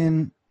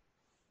fucking.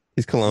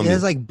 He's It Colombian.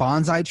 has like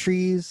bonsai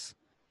trees.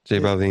 J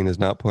Balvin is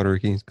not Puerto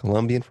Rican. He's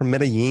Colombian from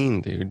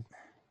Medellin, dude.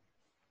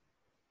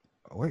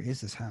 Where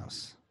is this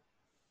house?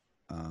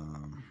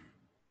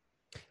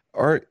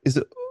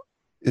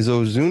 Is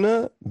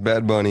Ozuna,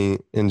 Bad Bunny,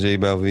 and J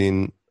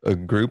Balvin a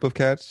group of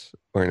cats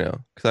or no?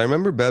 Because I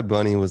remember Bad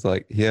Bunny was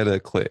like he had a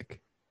clique.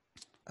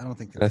 I don't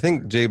think. And I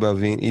think J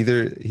Balvin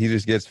either he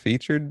just gets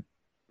featured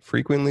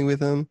frequently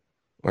with him,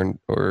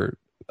 or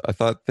I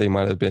thought they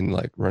might have been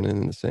like running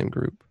in the same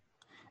group.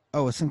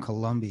 Oh, it's in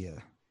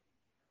Colombia.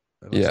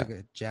 It looks Yeah, like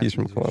a he's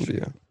from Japanese Colombia.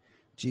 retreat.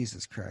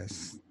 Jesus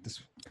Christ, this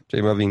J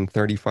Balvin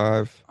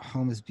 35.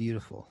 home is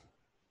beautiful.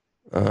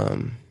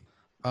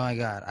 Oh my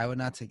God, I would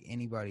not take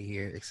anybody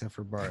here except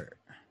for Bart.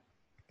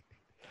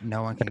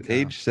 No one can. At come.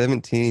 age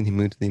 17, he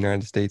moved to the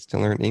United States to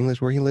learn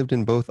English, where he lived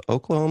in both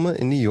Oklahoma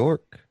and New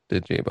York.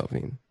 Did J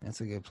Balvin?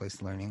 That's a good place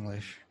to learn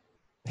English.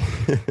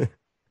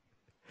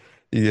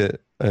 You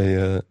get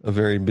a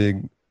very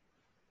big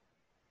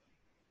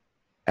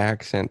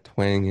accent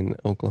twang in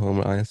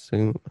Oklahoma, I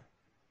assume.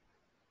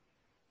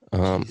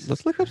 Jesus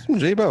Let's look up some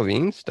J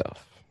Balvin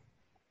stuff.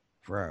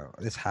 Bro,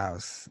 this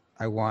house,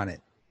 I want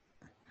it.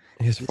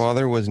 His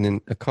father was an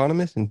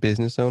economist and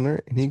business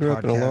owner, and he grew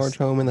up in a Podcast large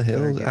home in the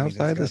better hills get me this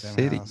outside the goddamn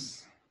city.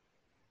 house.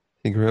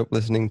 He grew up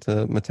listening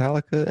to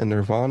Metallica and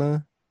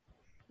Nirvana.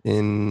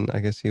 I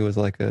guess he was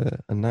like a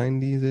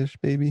 90s-ish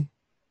baby,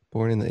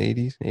 born in the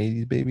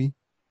 80s baby.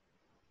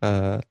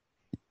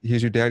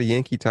 Here's your Daddy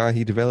Yankee tie.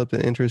 He developed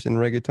an interest in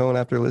reggaeton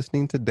after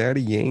listening to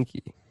Daddy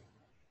Yankee.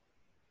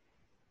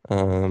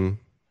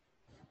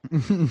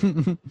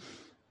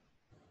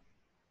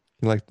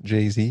 He liked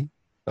Jay-Z.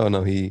 Oh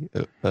no, he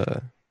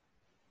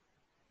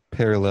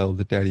paralleled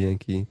the Daddy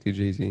Yankee to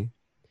Jay-Z.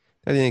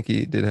 Daddy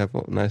Yankee did have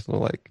a nice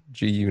little like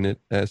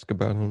G-Unit-esque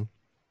about him.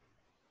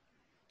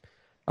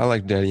 I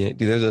like Daddy Yankee.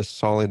 Dude, there's a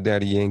solid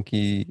Daddy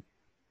Yankee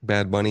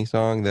Bad Bunny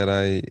song that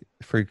I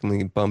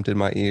frequently bumped in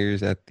my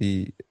ears at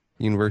the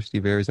University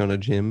of Arizona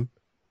gym,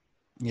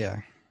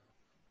 Yeah,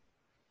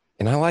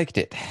 and I liked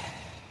it.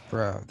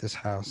 bro, this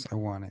house, I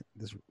want it.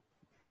 This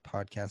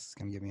podcast is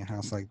gonna give me a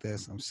house like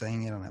this. I'm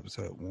saying it on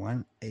episode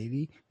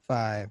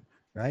 185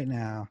 right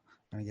now.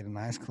 I'm gonna get a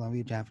nice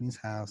Columbia Japanese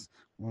house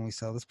when we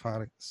sell this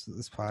podcast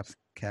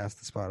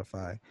to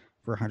Spotify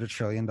for $100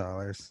 trillion.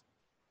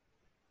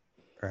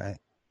 Right,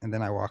 and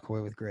then I walk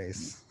away with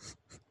grace.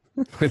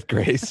 With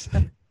grace.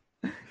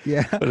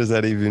 Yeah. What does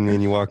that even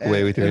mean? You walk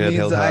away with your It head means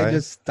held I high?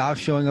 just stop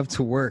showing up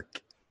to work.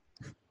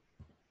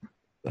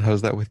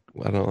 How's that with...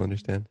 I don't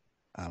understand.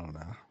 I don't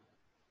know.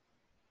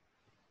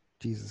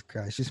 Jesus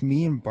Christ. Just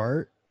me and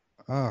Bart.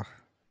 Oh,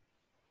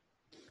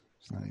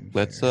 It's not even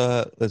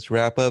fair. Let's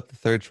wrap up the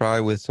third try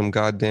with some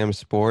goddamn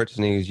sports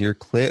news. Your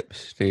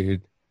Clips,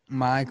 dude.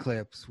 My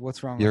Clips.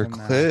 What's wrong Your with them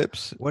now?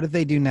 Clips What did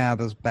they do now,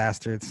 those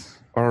bastards?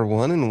 are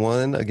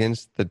 1-1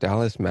 against the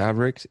Dallas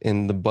Mavericks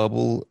in the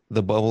bubble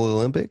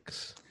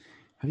Olympics.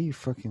 How do you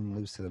fucking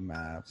lose to the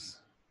Mavs?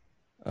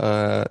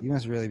 You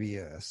must really be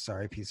a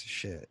sorry piece of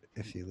shit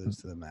if you lose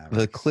to the Mavericks.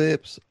 The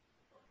Clips,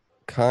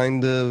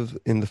 kind of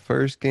in the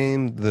first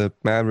game, the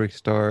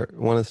Mavericks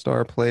one of the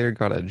star player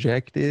got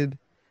ejected.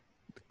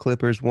 The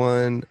Clippers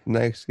won.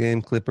 Next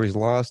game, Clippers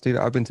lost. Dude,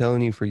 I've been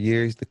telling you for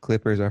years the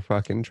Clippers are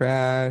fucking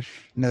trash.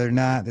 No, they're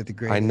not. They're the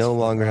greatest. I no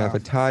longer have a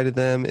Fuck tie to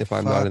them if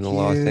I'm not in the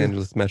Los you.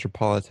 Angeles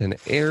metropolitan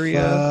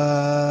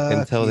area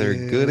until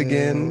they're good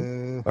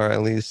again, or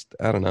at least,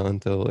 I don't know,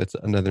 until it's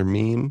another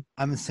meme.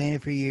 I've been saying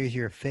it for years.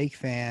 You're a fake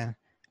fan.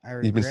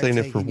 You've been saying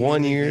it for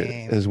 1 year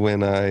is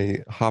when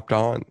I hopped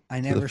on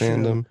to the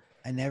fandom.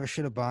 I never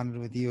should have bonded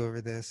with you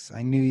over this.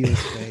 I knew you was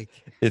fake.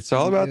 It's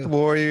all about the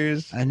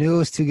Warriors. I knew it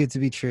was too good to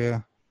be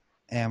true.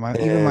 And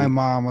even my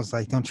mom was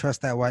like, "Don't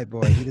trust that white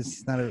boy.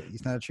 He's not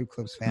a true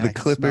Clips fan." The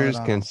Clippers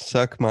can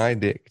suck my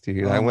dick,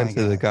 dude. I went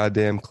to the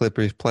goddamn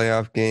Clippers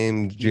playoff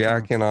game,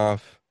 jacking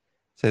off.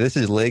 So this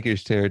is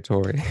Lakers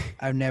territory.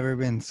 I've never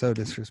been so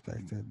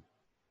disrespected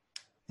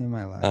in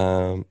my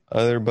life.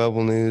 Other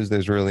bubble news,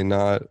 there's really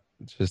not.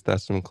 It's just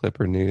that's some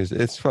Clipper news.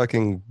 It's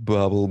fucking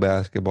bubble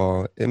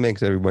basketball. It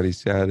makes everybody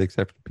sad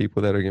except for the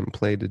people that are getting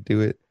paid to do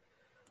it.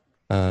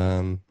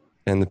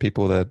 And the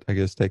people that I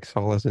guess take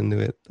solace into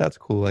it. That's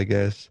cool, I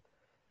guess.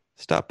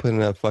 Stop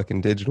putting up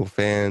fucking digital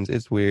fans.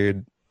 It's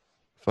weird.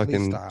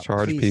 Fucking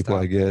charge people,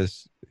 I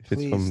guess, if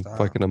it's from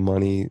fucking a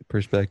money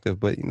perspective.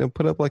 But,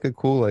 put up like a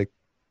cool, like,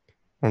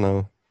 I don't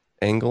know,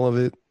 angle of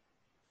it.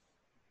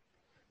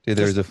 Dude,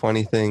 there's a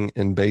funny thing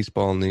in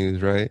baseball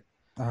news, right?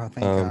 Oh, thank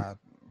God.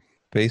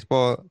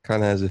 Baseball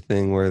kind of has a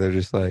thing where they're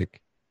just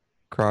like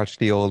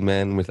crotchety old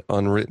men with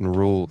unwritten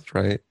rules,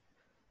 right?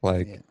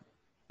 Like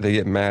they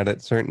get mad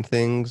at certain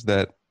things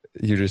that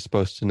you're just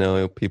supposed to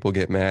know people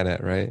get mad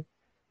at, right?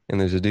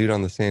 And there's a dude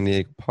on the San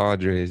Diego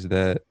Padres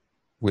that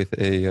with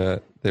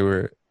the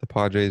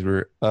Padres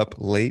were up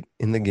late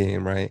in the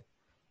game, right?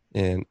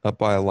 And up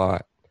by a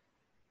lot.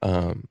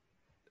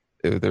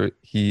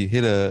 He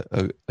hit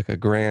a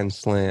grand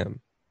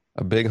slam,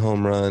 a big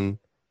home run.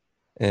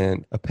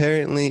 And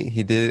apparently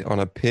he did it on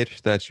a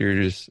pitch that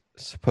you're just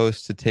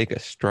supposed to take a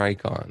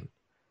strike on.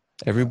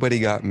 Everybody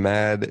got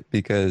mad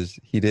because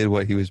he did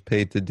what he was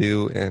paid to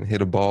do and hit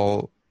a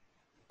ball,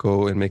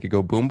 go and make it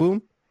go boom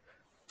boom.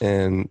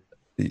 And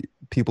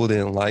people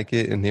didn't like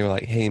it. And they were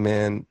like, hey,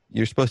 man,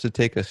 you're supposed to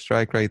take a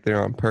strike right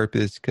there on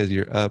purpose because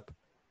you're up.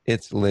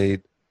 It's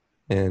late.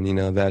 And,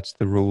 that's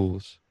the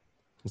rules.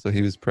 And so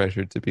he was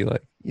pressured to be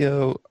like,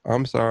 yo,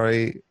 I'm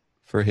sorry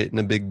for hitting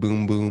a big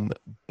boom boom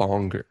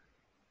bonger.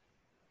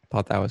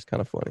 Thought that was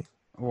kind of funny.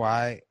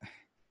 Why?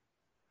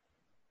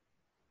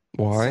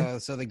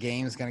 So the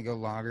game is gonna go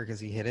longer because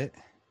he hit it?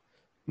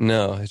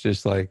 No, it's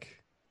just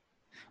like,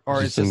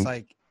 or it's just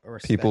like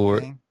people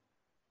were.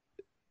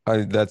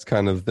 That's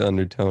kind of the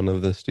undertone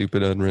of the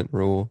stupid unwritten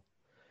rule.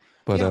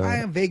 But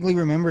I vaguely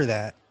remember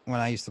that when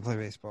I used to play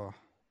baseball.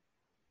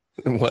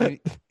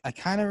 What? I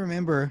kind of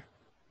remember.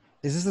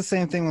 Is this the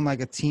same thing when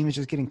like a team is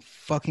just getting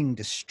fucking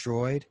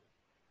destroyed,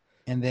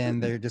 and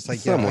then they're just like,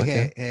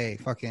 hey,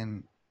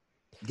 fucking.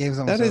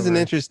 That is an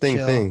interesting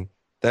thing.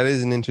 That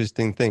is an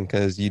interesting thing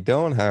because you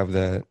don't have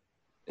that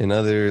in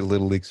other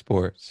little league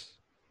sports.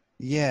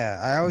 Yeah,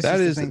 I always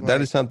that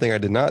is something I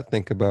did not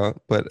think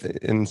about. But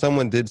and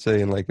someone did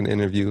say in like an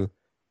interview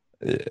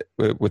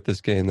with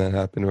this game that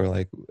happened, where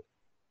like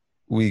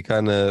we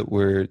kind of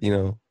were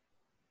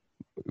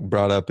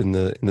brought up in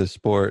the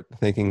sport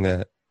thinking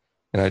that,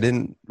 and I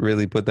didn't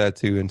really put that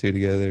two and two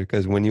together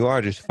because when you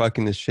are just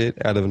fucking the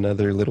shit out of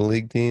another little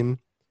league team.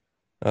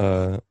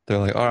 They're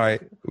like, all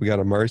right, we got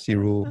a mercy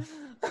rule.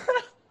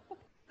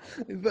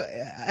 But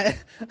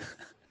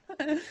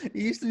it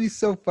used to be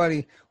so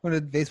funny when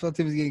a baseball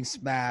team was getting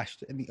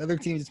smashed and the other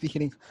team just be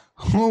hitting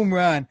home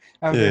run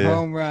after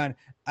home run.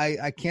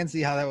 I can't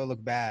see how that would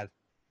look bad.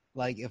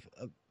 Like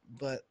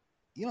but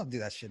you don't do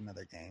that shit in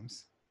other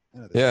games.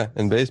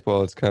 In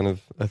baseball, it's kind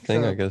of a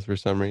thing, I guess, for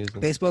some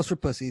reason. Baseball's for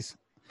pussies.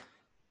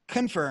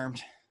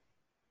 Confirmed.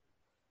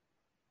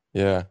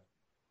 Yeah.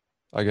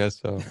 I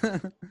guess so.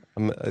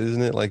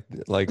 Isn't it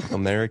like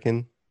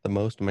American, the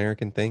most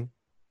American thing?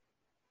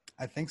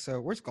 I think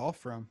so. Where's golf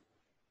from?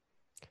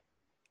 I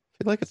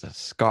feel like it's a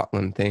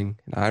Scotland thing,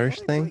 an Irish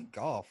thing. Play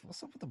golf.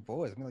 What's up with the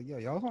boys? I'm like, yo,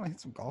 y'all want to hit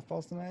some golf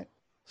balls tonight?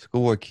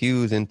 School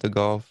Q's into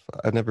golf.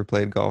 I've never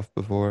played golf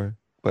before,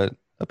 but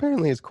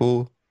apparently it's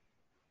cool.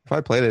 If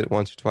I played it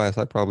once or twice,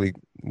 I probably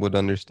would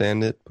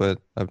understand it, but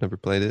I've never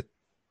played it.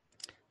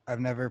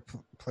 I've never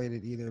played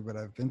it either, but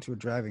I've been to a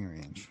driving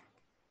range.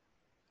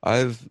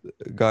 I've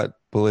got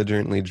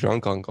belligerently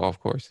drunk on golf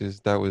courses.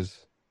 That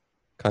was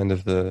kind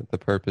of the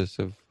purpose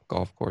of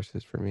golf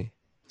courses for me.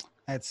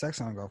 I had sex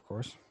on a golf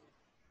course.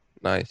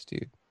 Nice,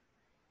 dude.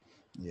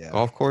 Yeah.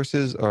 Golf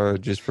courses are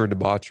just for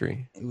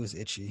debauchery. It was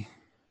itchy.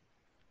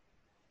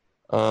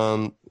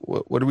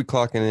 What are we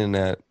clocking in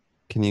at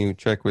can you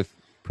check with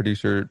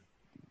producer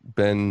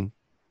Ben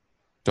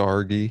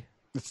Dargy?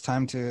 It's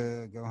time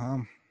to go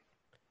home.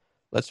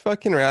 Let's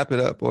fucking wrap it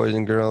up, boys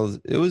and girls.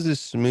 It was a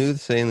smooth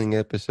sailing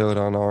episode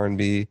on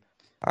R&B.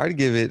 I'd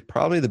give it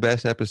probably the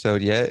best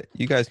episode yet.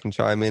 You guys can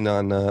chime in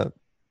on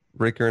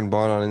Ricker and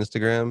Bond on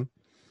Instagram.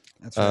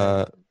 That's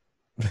right.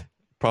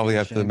 Probably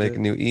have to make a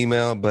new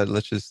email, but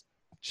let's just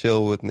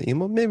chill with the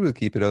email. Maybe we'll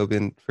keep it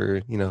open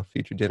for,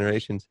 future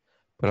generations.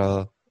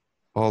 But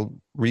I'll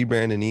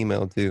rebrand an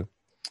email too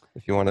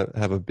if you want to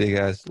have a big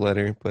ass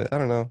letter. But I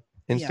don't know.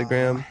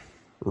 Instagram,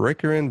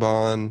 Ricker and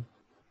Bond.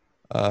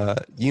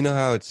 You know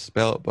how it's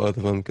spelled, both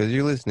of them, because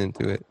you're listening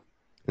to it.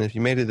 And if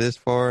you made it this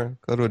far,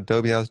 go to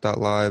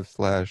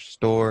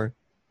adobehouse.live/store,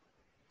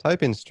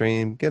 type in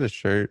stream, get a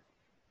shirt.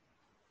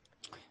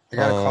 I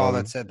got a call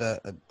that said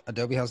the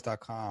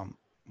adobehouse.com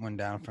went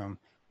down from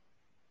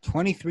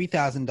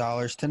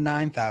 $23,000 to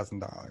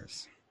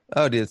 $9,000.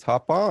 Oh, dude, it's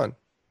hop on.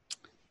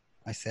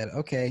 I said,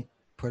 okay,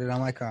 put it on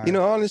my card.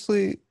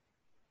 Honestly,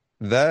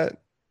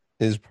 that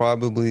is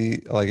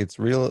probably, like, it's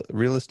real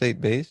estate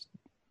based.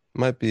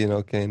 Might be an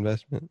okay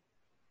investment.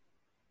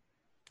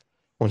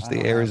 Once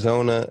the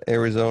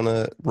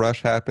Arizona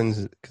rush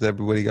happens, because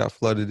everybody got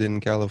flooded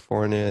in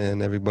California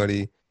and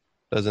everybody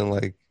doesn't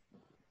like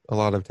a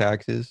lot of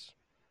taxes.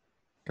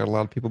 Got a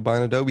lot of people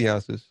buying Adobe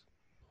houses.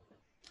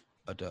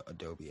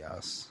 Adobe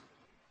house.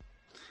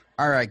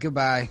 All right,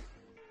 goodbye.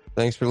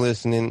 Thanks for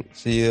listening.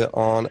 See you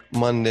on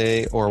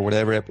Monday or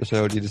whatever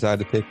episode you decide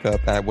to pick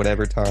up at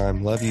whatever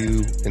time. Love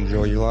you.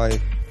 Enjoy your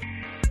life.